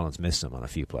 and Nick Mullins missed him on a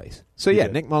few plays. So,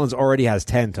 Nick Mullins already has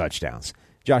 10 touchdowns.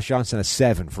 Josh Johnson has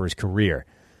 7 for his career.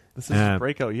 This is a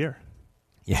breakout year.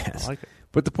 Yes. I like it.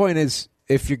 But the point is,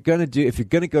 if you're going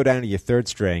to go down to your third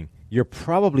string, you're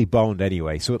probably boned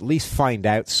anyway. So at least find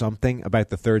out something about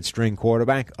the third string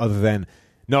quarterback other than,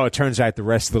 no, it turns out the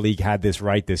rest of the league had this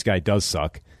right. This guy does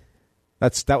suck.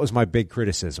 That was my big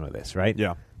criticism of this, right?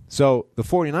 Yeah. So the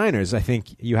 49ers, I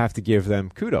think you have to give them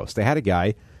kudos. They had a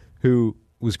guy who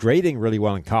was grading really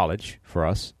well in college for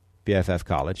us, BFF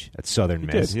College at Southern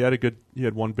Miss. He had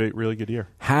one really good year.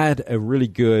 Had a really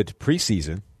good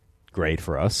preseason grade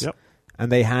for us. Yep. And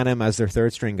they had him as their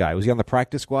third string guy. Was he on the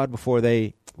practice squad before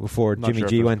Jimmy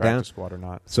G went down? Squad or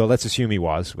not. So let's assume he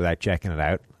was, without checking it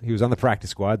out. He was on the practice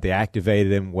squad. They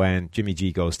activated him when Jimmy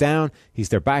G goes down. He's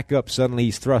their backup. Suddenly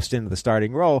he's thrust into the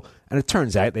starting role, and it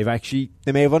turns out they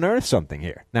may have unearthed something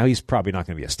here. Now he's probably not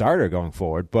going to be a starter going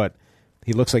forward, but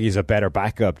he looks like he's a better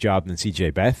backup job than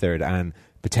C.J. Beathard, and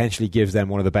potentially gives them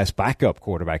one of the best backup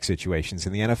quarterback situations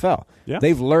in the NFL. Yeah.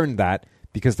 They've learned that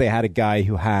because they had a guy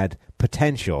who had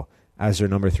potential as their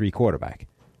number 3 quarterback.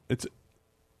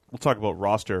 We'll talk about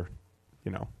roster,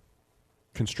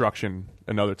 construction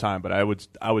another time, but I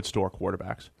would store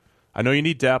quarterbacks. I know you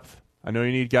need depth. I know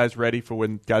you need guys ready for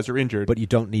when guys are injured. But you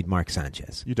don't need Mark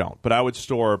Sanchez. You don't. But I would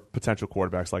store potential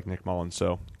quarterbacks like Nick Mullins.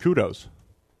 So kudos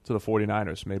to the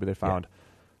 49ers. Maybe they found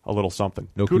a little something.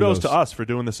 No kudos to us for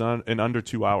doing this in under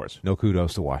 2 hours. No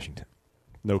kudos to Washington.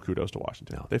 No kudos to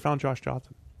Washington. No. They found Josh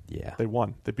Johnson. Yeah. They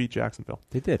won. They beat Jacksonville.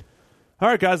 They did. All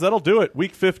right, guys, that'll do it.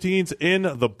 Week 15's in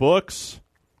the books.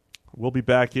 We'll be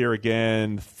back here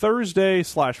again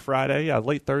Thursday/Friday. Yeah,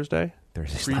 late Thursday.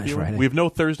 Thursday/Friday. We have no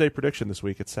Thursday prediction this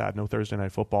week. It's sad. No Thursday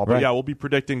Night Football. But, we'll be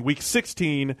predicting Week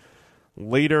 16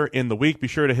 later in the week. Be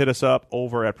sure to hit us up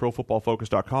over at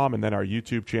ProFootballFocus.com and then our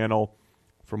YouTube channel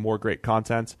for more great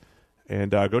content.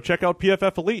 And go check out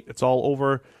PFF Elite. It's all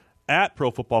over at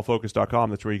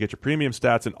ProFootballFocus.com. That's where you get your premium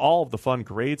stats and all of the fun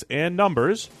grades and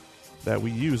numbers that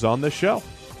we use on this show.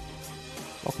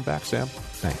 Welcome back, Sam.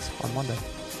 Thanks. On Monday.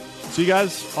 See you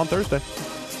guys on Thursday.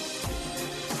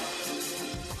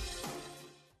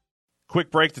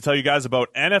 Quick break to tell you guys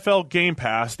about NFL Game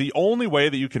Pass, the only way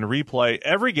that you can replay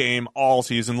every game all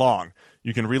season long.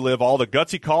 You can relive all the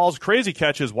gutsy calls, crazy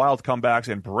catches, wild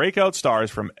comebacks, and breakout stars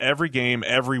from every game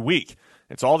every week.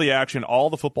 It's all the action, all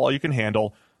the football you can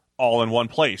handle, all in one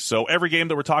place. So every game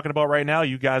that we're talking about right now,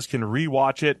 you guys can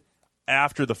rewatch it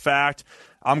after the fact.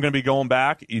 I'm going to be going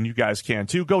back, and you guys can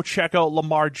too. Go check out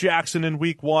Lamar Jackson in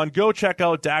Week 1. Go check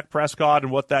out Dak Prescott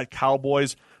and what that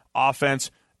Cowboys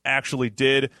offense actually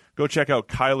did. Go check out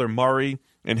Kyler Murray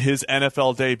and his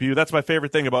NFL debut. That's my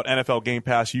favorite thing about NFL Game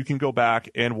Pass. You can go back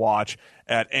and watch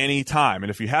at any time. And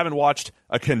if you haven't watched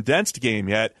a condensed game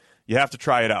yet, you have to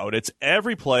try it out. It's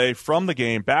every play from the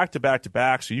game back to back to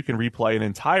back, so you can replay an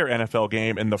entire NFL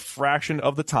game in the fraction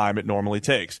of the time it normally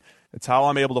takes. It's how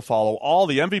I'm able to follow all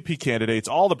the MVP candidates,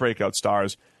 all the breakout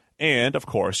stars, and, of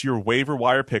course, your waiver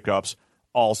wire pickups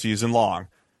all season long.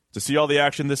 To see all the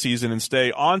action this season and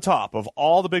stay on top of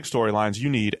all the big storylines, you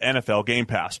need NFL Game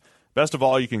Pass. Best of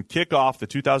all, you can kick off the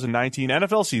 2019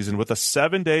 NFL season with a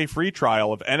 7-day free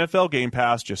trial of NFL Game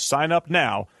Pass. Just sign up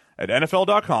now at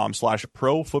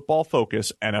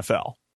NFL.com/ProFootballFocusNFL.